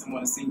campus and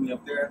want to see me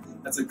up there,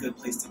 that's a good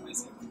place to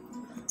visit.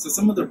 So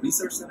some of the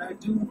research that I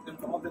do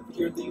involved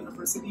here at the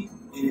university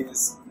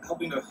is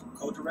helping to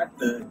co-direct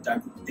the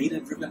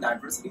Data-Driven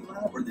Diversity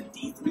Lab, or the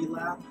D3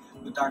 Lab,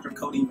 with Dr.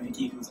 Cody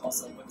Mackey, who's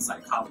also in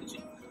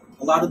psychology.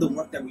 A lot of the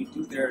work that we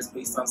do there is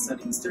based on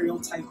studying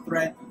stereotype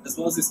threat, as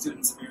well as the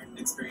student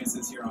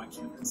experiences here on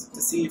campus,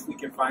 to see if we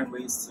can find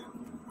ways to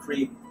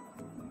create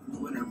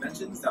new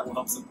interventions that will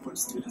help support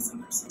students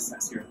in their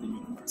success here at the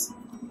university.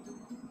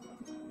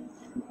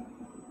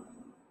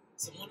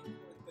 So one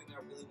important thing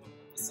I really want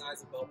to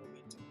emphasize about what we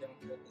do down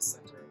here at the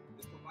center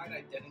is provide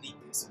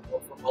identity-based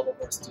support for all of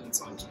our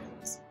students on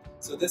campus.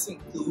 So this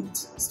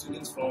includes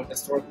students from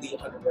historically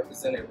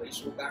underrepresented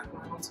racial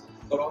backgrounds,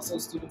 but also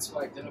students who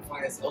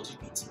identify as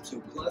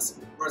LGBTQ+,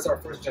 or as our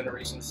first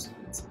generation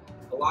students.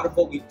 A lot of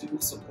what we do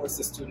supports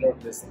the student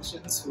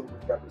organizations who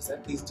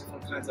represent these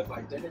different kinds of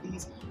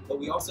identities, but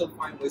we also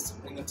find ways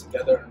to bring them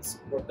together and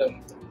support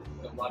them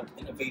through a lot of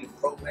innovative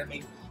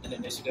programming and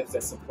initiatives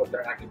that support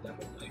their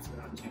academic life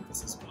here on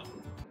campus as well.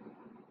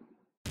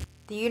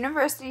 The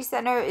University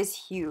Center is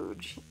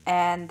huge,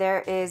 and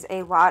there is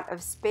a lot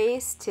of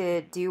space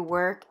to do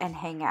work and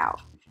hang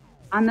out.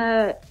 On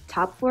the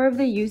top floor of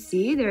the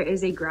UC, there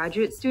is a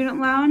graduate student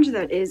lounge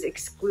that is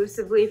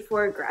exclusively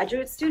for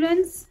graduate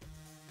students.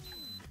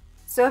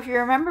 So if you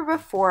remember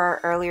before,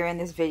 earlier in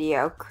this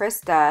video,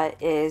 Krista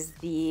is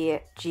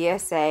the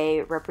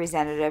GSA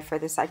representative for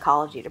the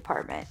psychology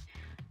department.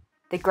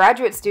 The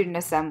Graduate Student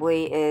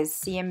Assembly is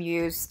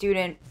CMU's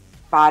student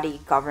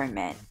body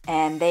government,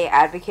 and they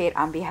advocate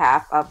on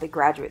behalf of the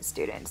graduate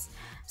students.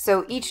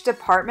 So each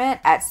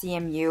department at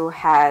CMU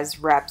has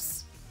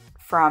reps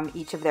from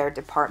each of their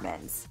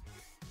departments.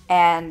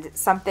 And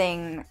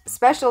something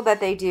special that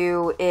they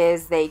do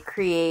is they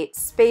create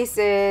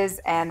spaces,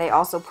 and they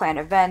also plan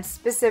events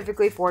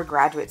specifically for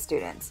graduate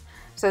students.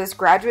 So this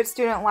Graduate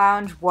Student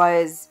Lounge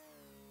was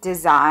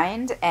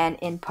designed and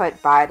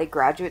input by the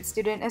Graduate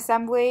Student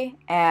Assembly,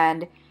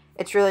 and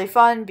it's really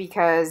fun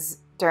because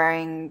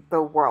during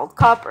the World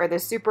Cup or the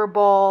Super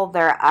Bowl,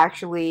 they'll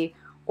actually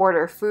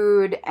order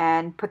food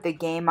and put the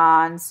game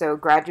on so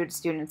graduate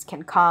students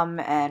can come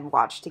and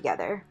watch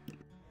together.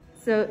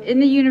 So in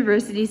the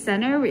University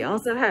Center, we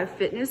also have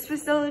fitness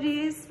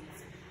facilities.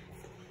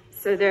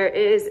 So there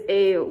is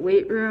a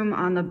weight room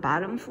on the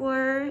bottom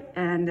floor,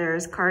 and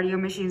there's cardio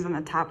machines on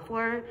the top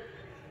floor.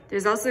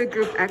 There's also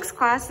Group X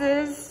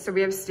classes, so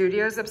we have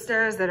studios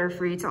upstairs that are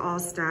free to all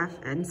staff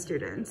and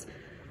students.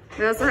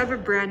 We also have a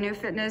brand new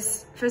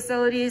fitness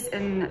facilities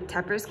in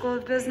Tepper School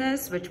of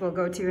Business, which we'll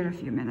go to in a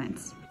few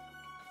minutes.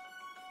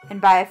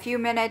 And by a few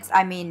minutes,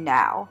 I mean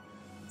now.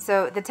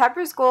 So the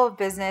Tepper School of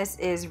Business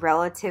is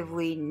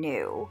relatively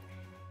new.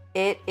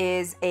 It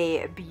is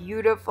a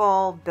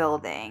beautiful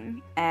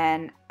building,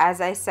 and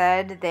as I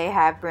said, they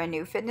have brand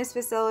new fitness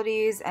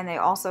facilities, and they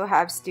also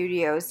have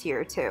studios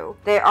here too.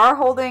 They are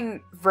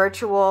holding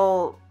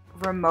virtual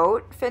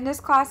remote fitness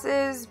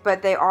classes,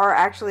 but they are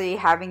actually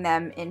having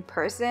them in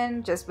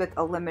person, just with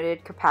a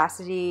limited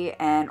capacity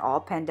and all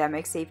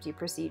pandemic safety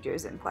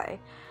procedures in play.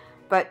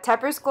 But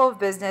Tepper School of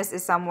Business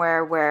is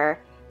somewhere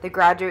where the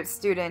graduate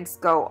students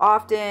go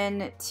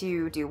often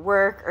to do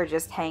work or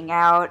just hang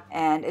out,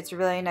 and it's a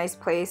really nice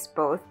place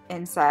both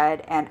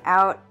inside and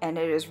out, and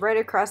it is right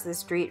across the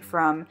street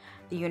from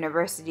the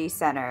University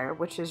Center,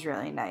 which is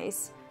really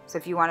nice. So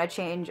if you want a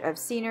change of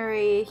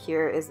scenery,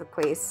 here is the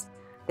place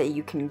that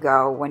you can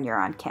go when you're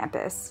on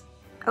campus.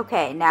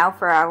 Okay, now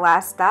for our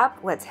last stop,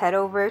 let's head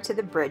over to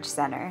the Bridge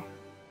Center.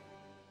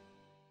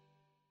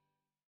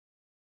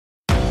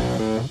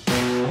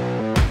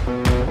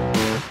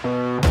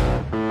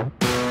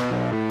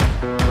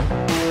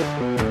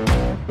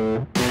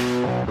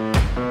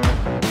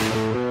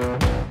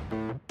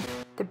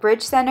 The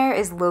Bridge Center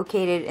is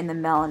located in the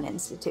Mellon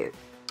Institute,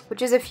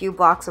 which is a few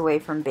blocks away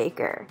from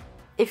Baker.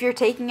 If you're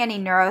taking any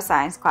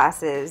neuroscience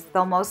classes,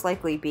 they'll most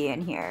likely be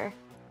in here.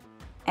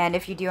 And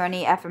if you do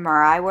any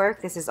fMRI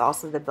work, this is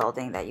also the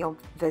building that you'll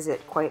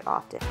visit quite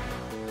often.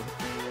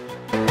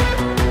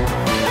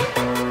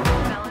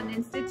 Mellon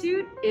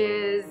Institute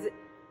is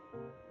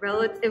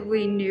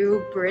relatively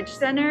new Bridge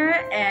Center,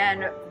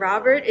 and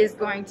Robert is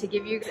going to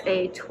give you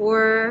a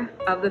tour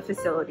of the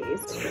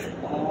facilities.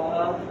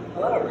 Hello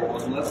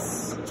everyone,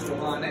 let's go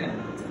on in.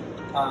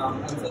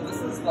 And so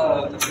this is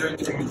the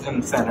Bridge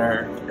Fusion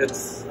Center.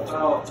 It's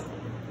about,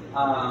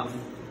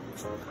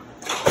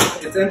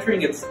 it's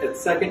entering its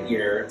second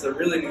year. It's a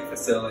really new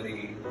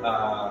facility.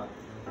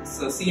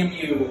 So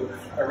CMU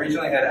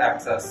originally had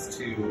access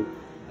to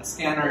a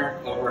scanner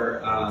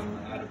over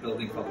at a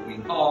building called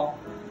Wing Hall.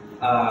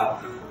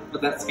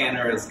 But that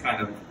scanner is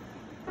kind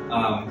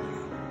of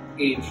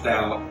aged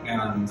out,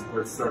 and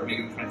we're sort of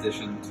making the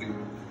transition to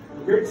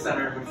the Bridge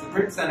Center, which the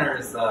Bridge Center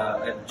is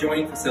a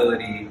joint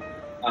facility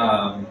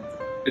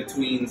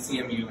between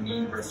CMU and the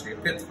University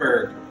of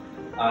Pittsburgh,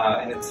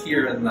 and it's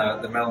here in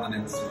the Mellon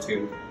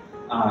Institute,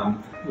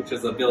 which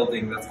is a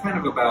building that's kind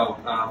of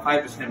about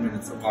 5 to 10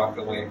 minutes of walk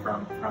away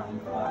from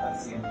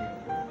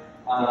CMU.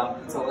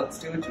 And so let's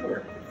do a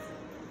tour.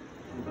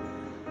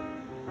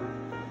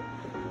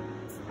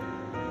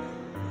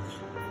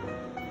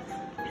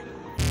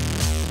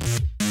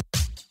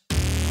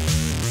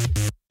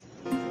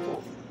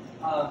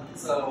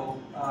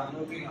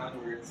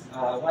 onwards,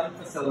 one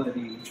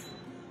facility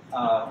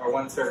or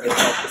one service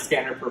that the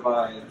scanner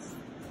provides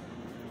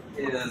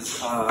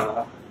is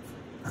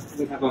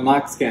we have a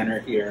mock scanner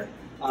here.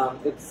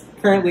 It's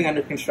currently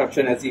under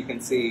construction, as you can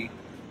see,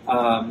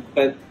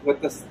 but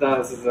what this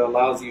does is it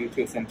allows you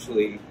to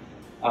essentially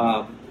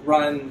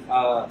run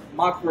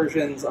mock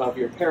versions of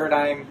your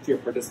paradigm to your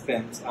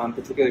participants,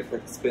 particularly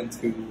participants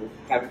who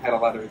haven't had a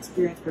lot of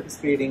experience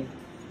participating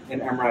in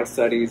MRI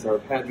studies or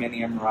have had many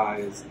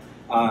MRIs,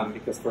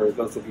 because for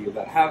those of you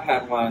that have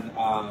had one,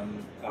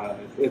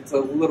 it's a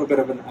little bit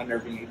of an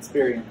unnerving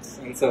experience.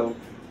 And so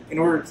in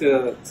order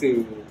to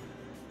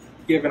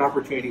give an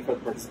opportunity for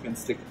the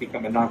participants to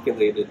become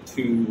inoculated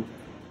to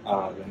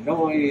the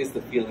noise,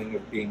 the feeling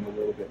of being a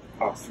little bit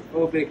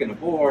claustrophobic and a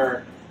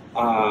bore,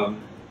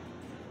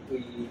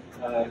 we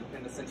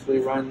can essentially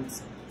run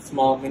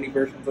small mini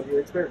versions of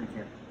your experiment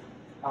here.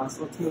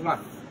 So let's move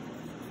on.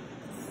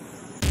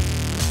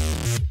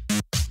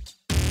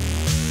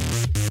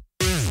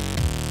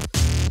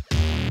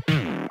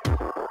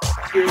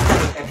 Here's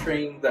kind of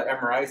entering the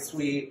MRI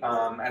suite.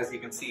 As you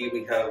can see,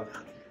 we have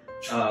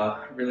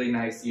really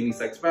nice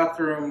unisex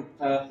bathroom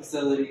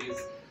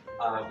facilities.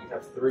 We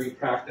have 3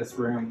 practice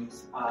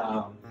rooms.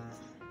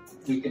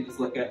 We can just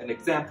look at an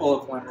example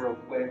of one real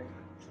quick.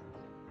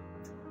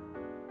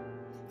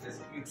 As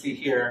you can see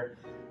here,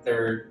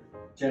 they're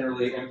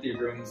generally empty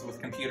rooms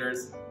with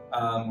computers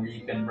where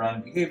you can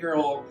run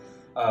behavioral,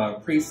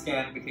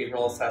 pre-scan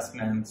behavioral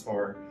assessments,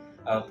 or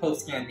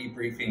post-scan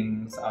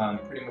debriefings,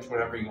 pretty much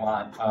whatever you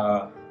want.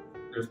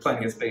 There's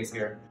plenty of space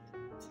here.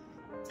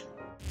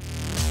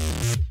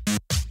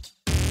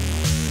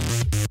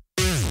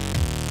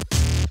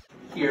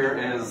 Here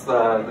is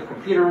the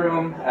computer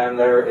room, and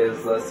there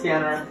is the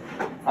scanner.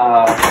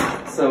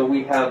 So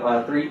we have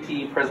a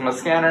 3P Prisma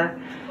scanner.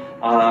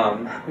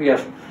 We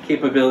have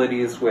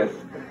capabilities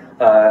with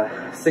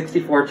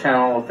 64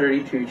 channel,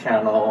 32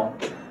 channel.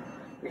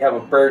 We have a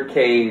bird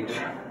cage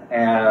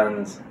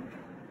and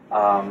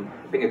I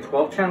think a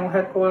 12 channel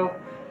head coil.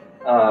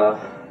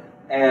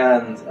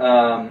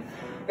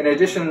 In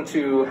addition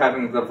to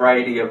having the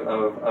variety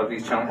of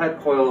these channel head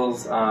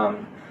coils,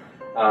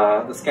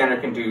 the scanner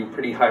can do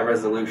pretty high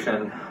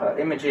resolution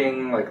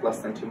imaging, like less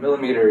than 2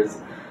 millimeters.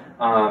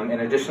 In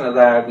addition to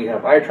that, we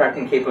have eye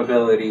tracking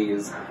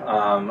capabilities.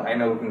 I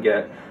know we can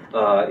get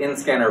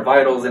in-scanner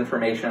vitals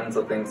information,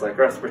 so things like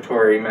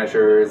respiratory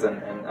measures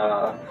and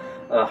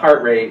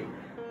heart rate.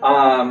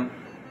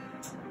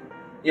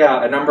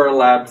 Yeah, a number of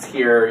labs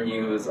here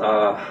use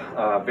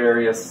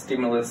various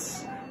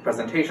stimulus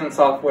presentation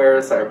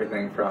software, so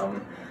everything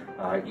from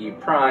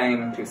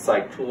ePrime to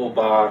Psych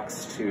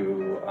Toolbox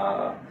to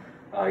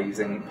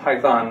using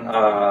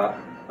Python-based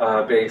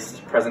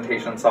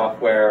presentation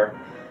software.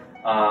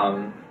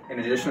 In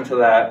addition to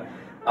that,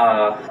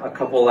 a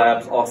couple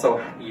labs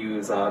also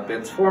use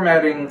BIDS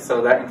formatting,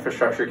 so that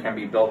infrastructure can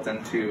be built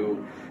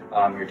into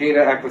your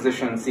data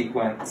acquisition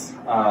sequence.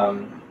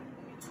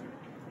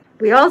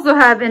 We also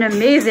have an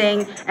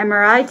amazing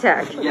MRI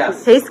tech.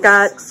 Yes. Hey,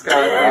 Scott.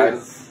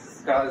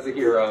 Scott is a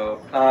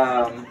hero.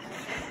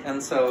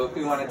 And so if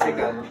we want to take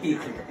a peek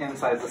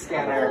inside the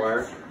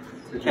scanner,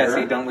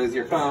 Cassie, don't lose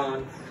your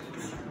phone.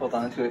 Hold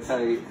on to it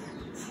tight.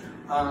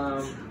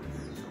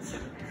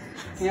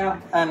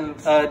 Yeah, and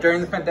during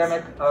the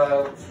pandemic,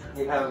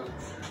 we have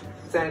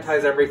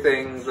sanitized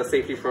everything. The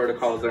safety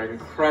protocols are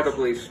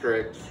incredibly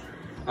strict.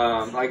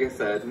 Like I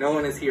said, no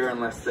one is here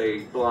unless they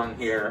belong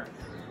here.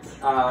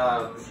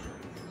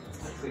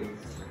 Let's see.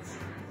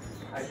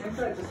 I think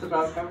that just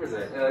about covers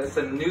it. It's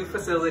a new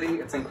facility.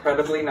 It's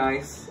incredibly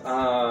nice.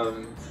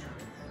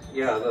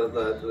 Yeah,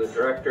 the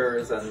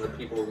directors and the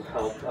people who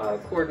help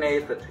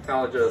coordinate, the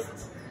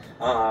technologists,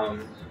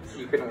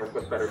 you couldn't work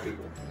with better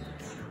people.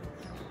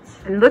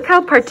 And look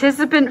how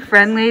participant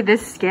friendly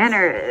this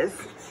scanner is.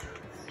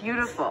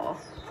 Beautiful.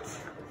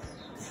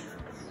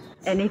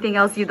 Anything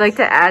else you'd like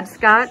to add,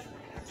 Scott?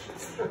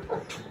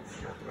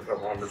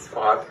 I'm on the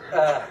spot.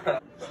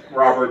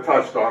 Robert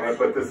touched on it,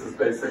 but this is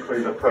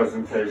basically the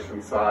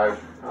presentation side.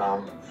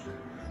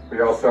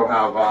 We also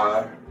have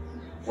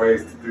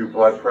ways to do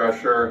blood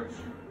pressure,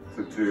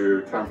 to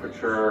do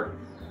temperature,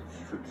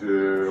 to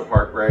do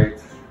heart rate.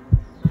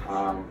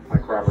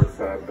 Like Robert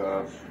said,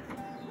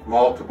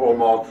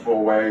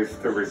 multiple ways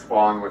to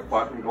respond with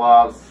button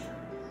gloves.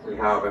 We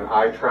have an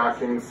eye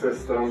tracking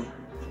system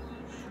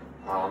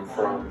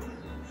brand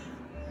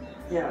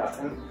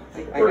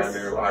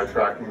new eye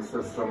tracking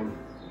system.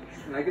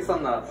 And I guess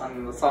on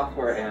the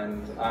software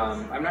end,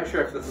 I'm not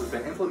sure if this has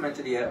been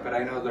implemented yet, but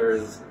I know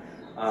there's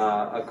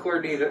a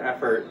coordinated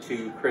effort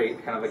to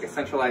create kind of like a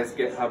centralized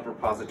GitHub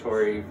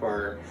repository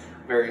for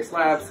various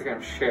labs to kind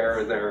of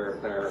share their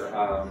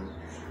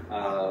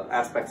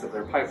aspects of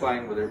their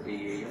pipeline, whether it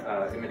be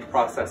image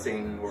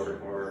processing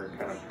or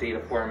kind of data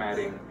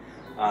formatting.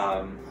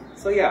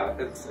 So yeah,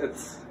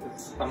 it's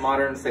a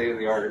modern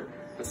state-of-the-art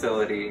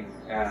facility,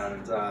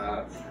 and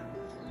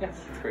yeah,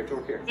 it's great to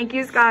work here. Thank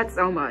you, Scott,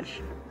 so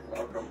much.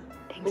 Welcome.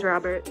 Thanks,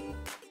 Robert.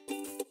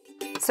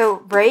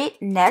 So right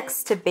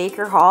next to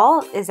Baker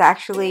Hall is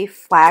actually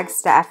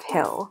Flagstaff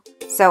Hill.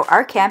 So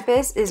our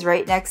campus is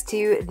right next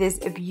to this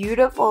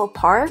beautiful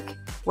park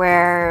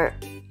where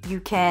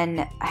you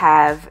can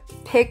have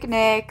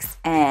picnics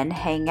and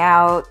hang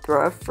out,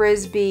 throw a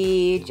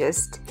frisbee,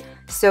 just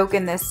soak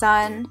in the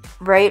sun.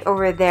 Right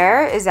over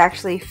there is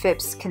actually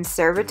Phipps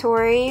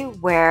Conservatory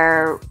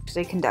where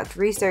they conduct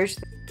research.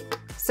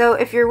 So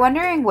if you're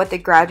wondering what the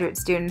graduate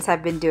students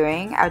have been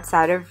doing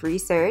outside of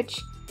research,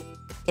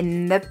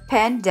 in the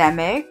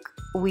pandemic,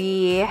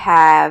 we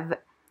have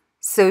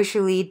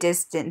socially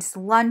distanced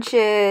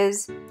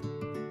lunches,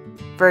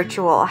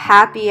 virtual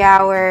happy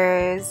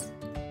hours,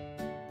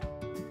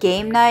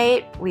 game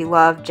night. We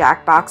love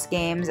Jackbox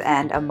games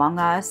and Among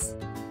Us.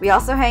 We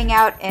also hang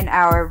out in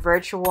our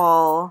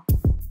virtual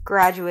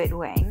graduate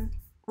wing.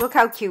 Look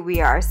how cute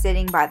we are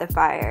sitting by the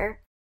fire.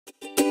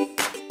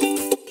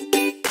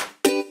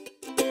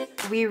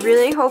 We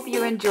really hope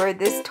you enjoyed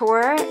this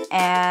tour,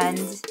 and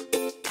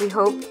we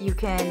hope you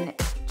can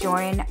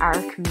join our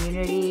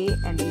community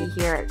and be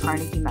here at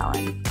Carnegie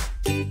Mellon.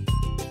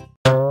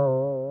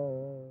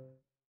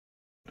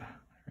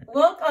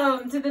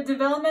 Welcome to the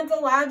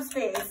developmental lab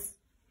space.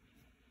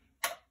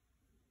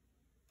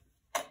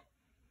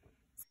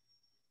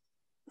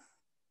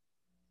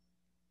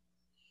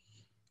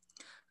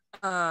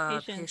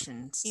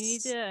 Patience. You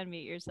need to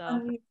unmute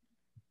yourself.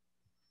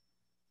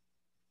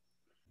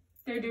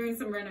 They're doing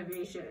some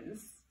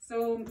renovations.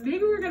 So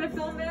maybe we're gonna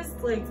film this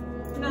like,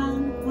 you know,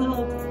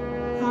 little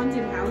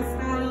haunted house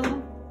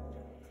style.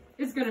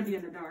 It's gonna be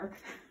in the dark.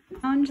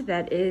 Lounge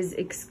that is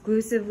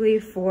exclusively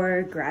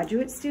for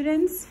graduate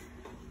students.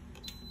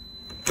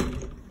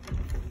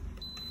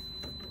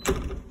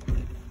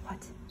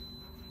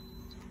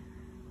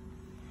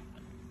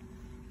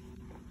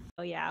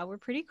 Oh yeah, we're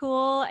pretty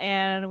cool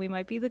and we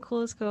might be the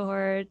coolest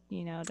cohort.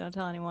 You know, don't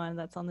tell anyone,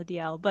 that's on the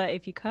DL. But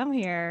if you come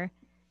here,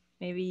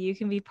 maybe you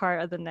can be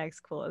part of the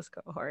next coolest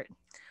cohort.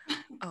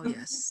 Oh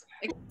yes.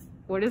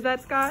 What is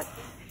that, Scott?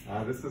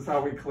 This is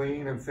how we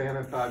clean and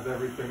sanitize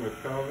everything with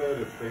COVID.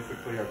 It's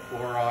basically a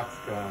Clorox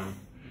gun.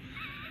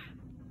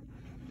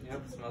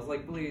 Yep, smells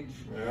like bleach.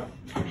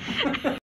 Yeah.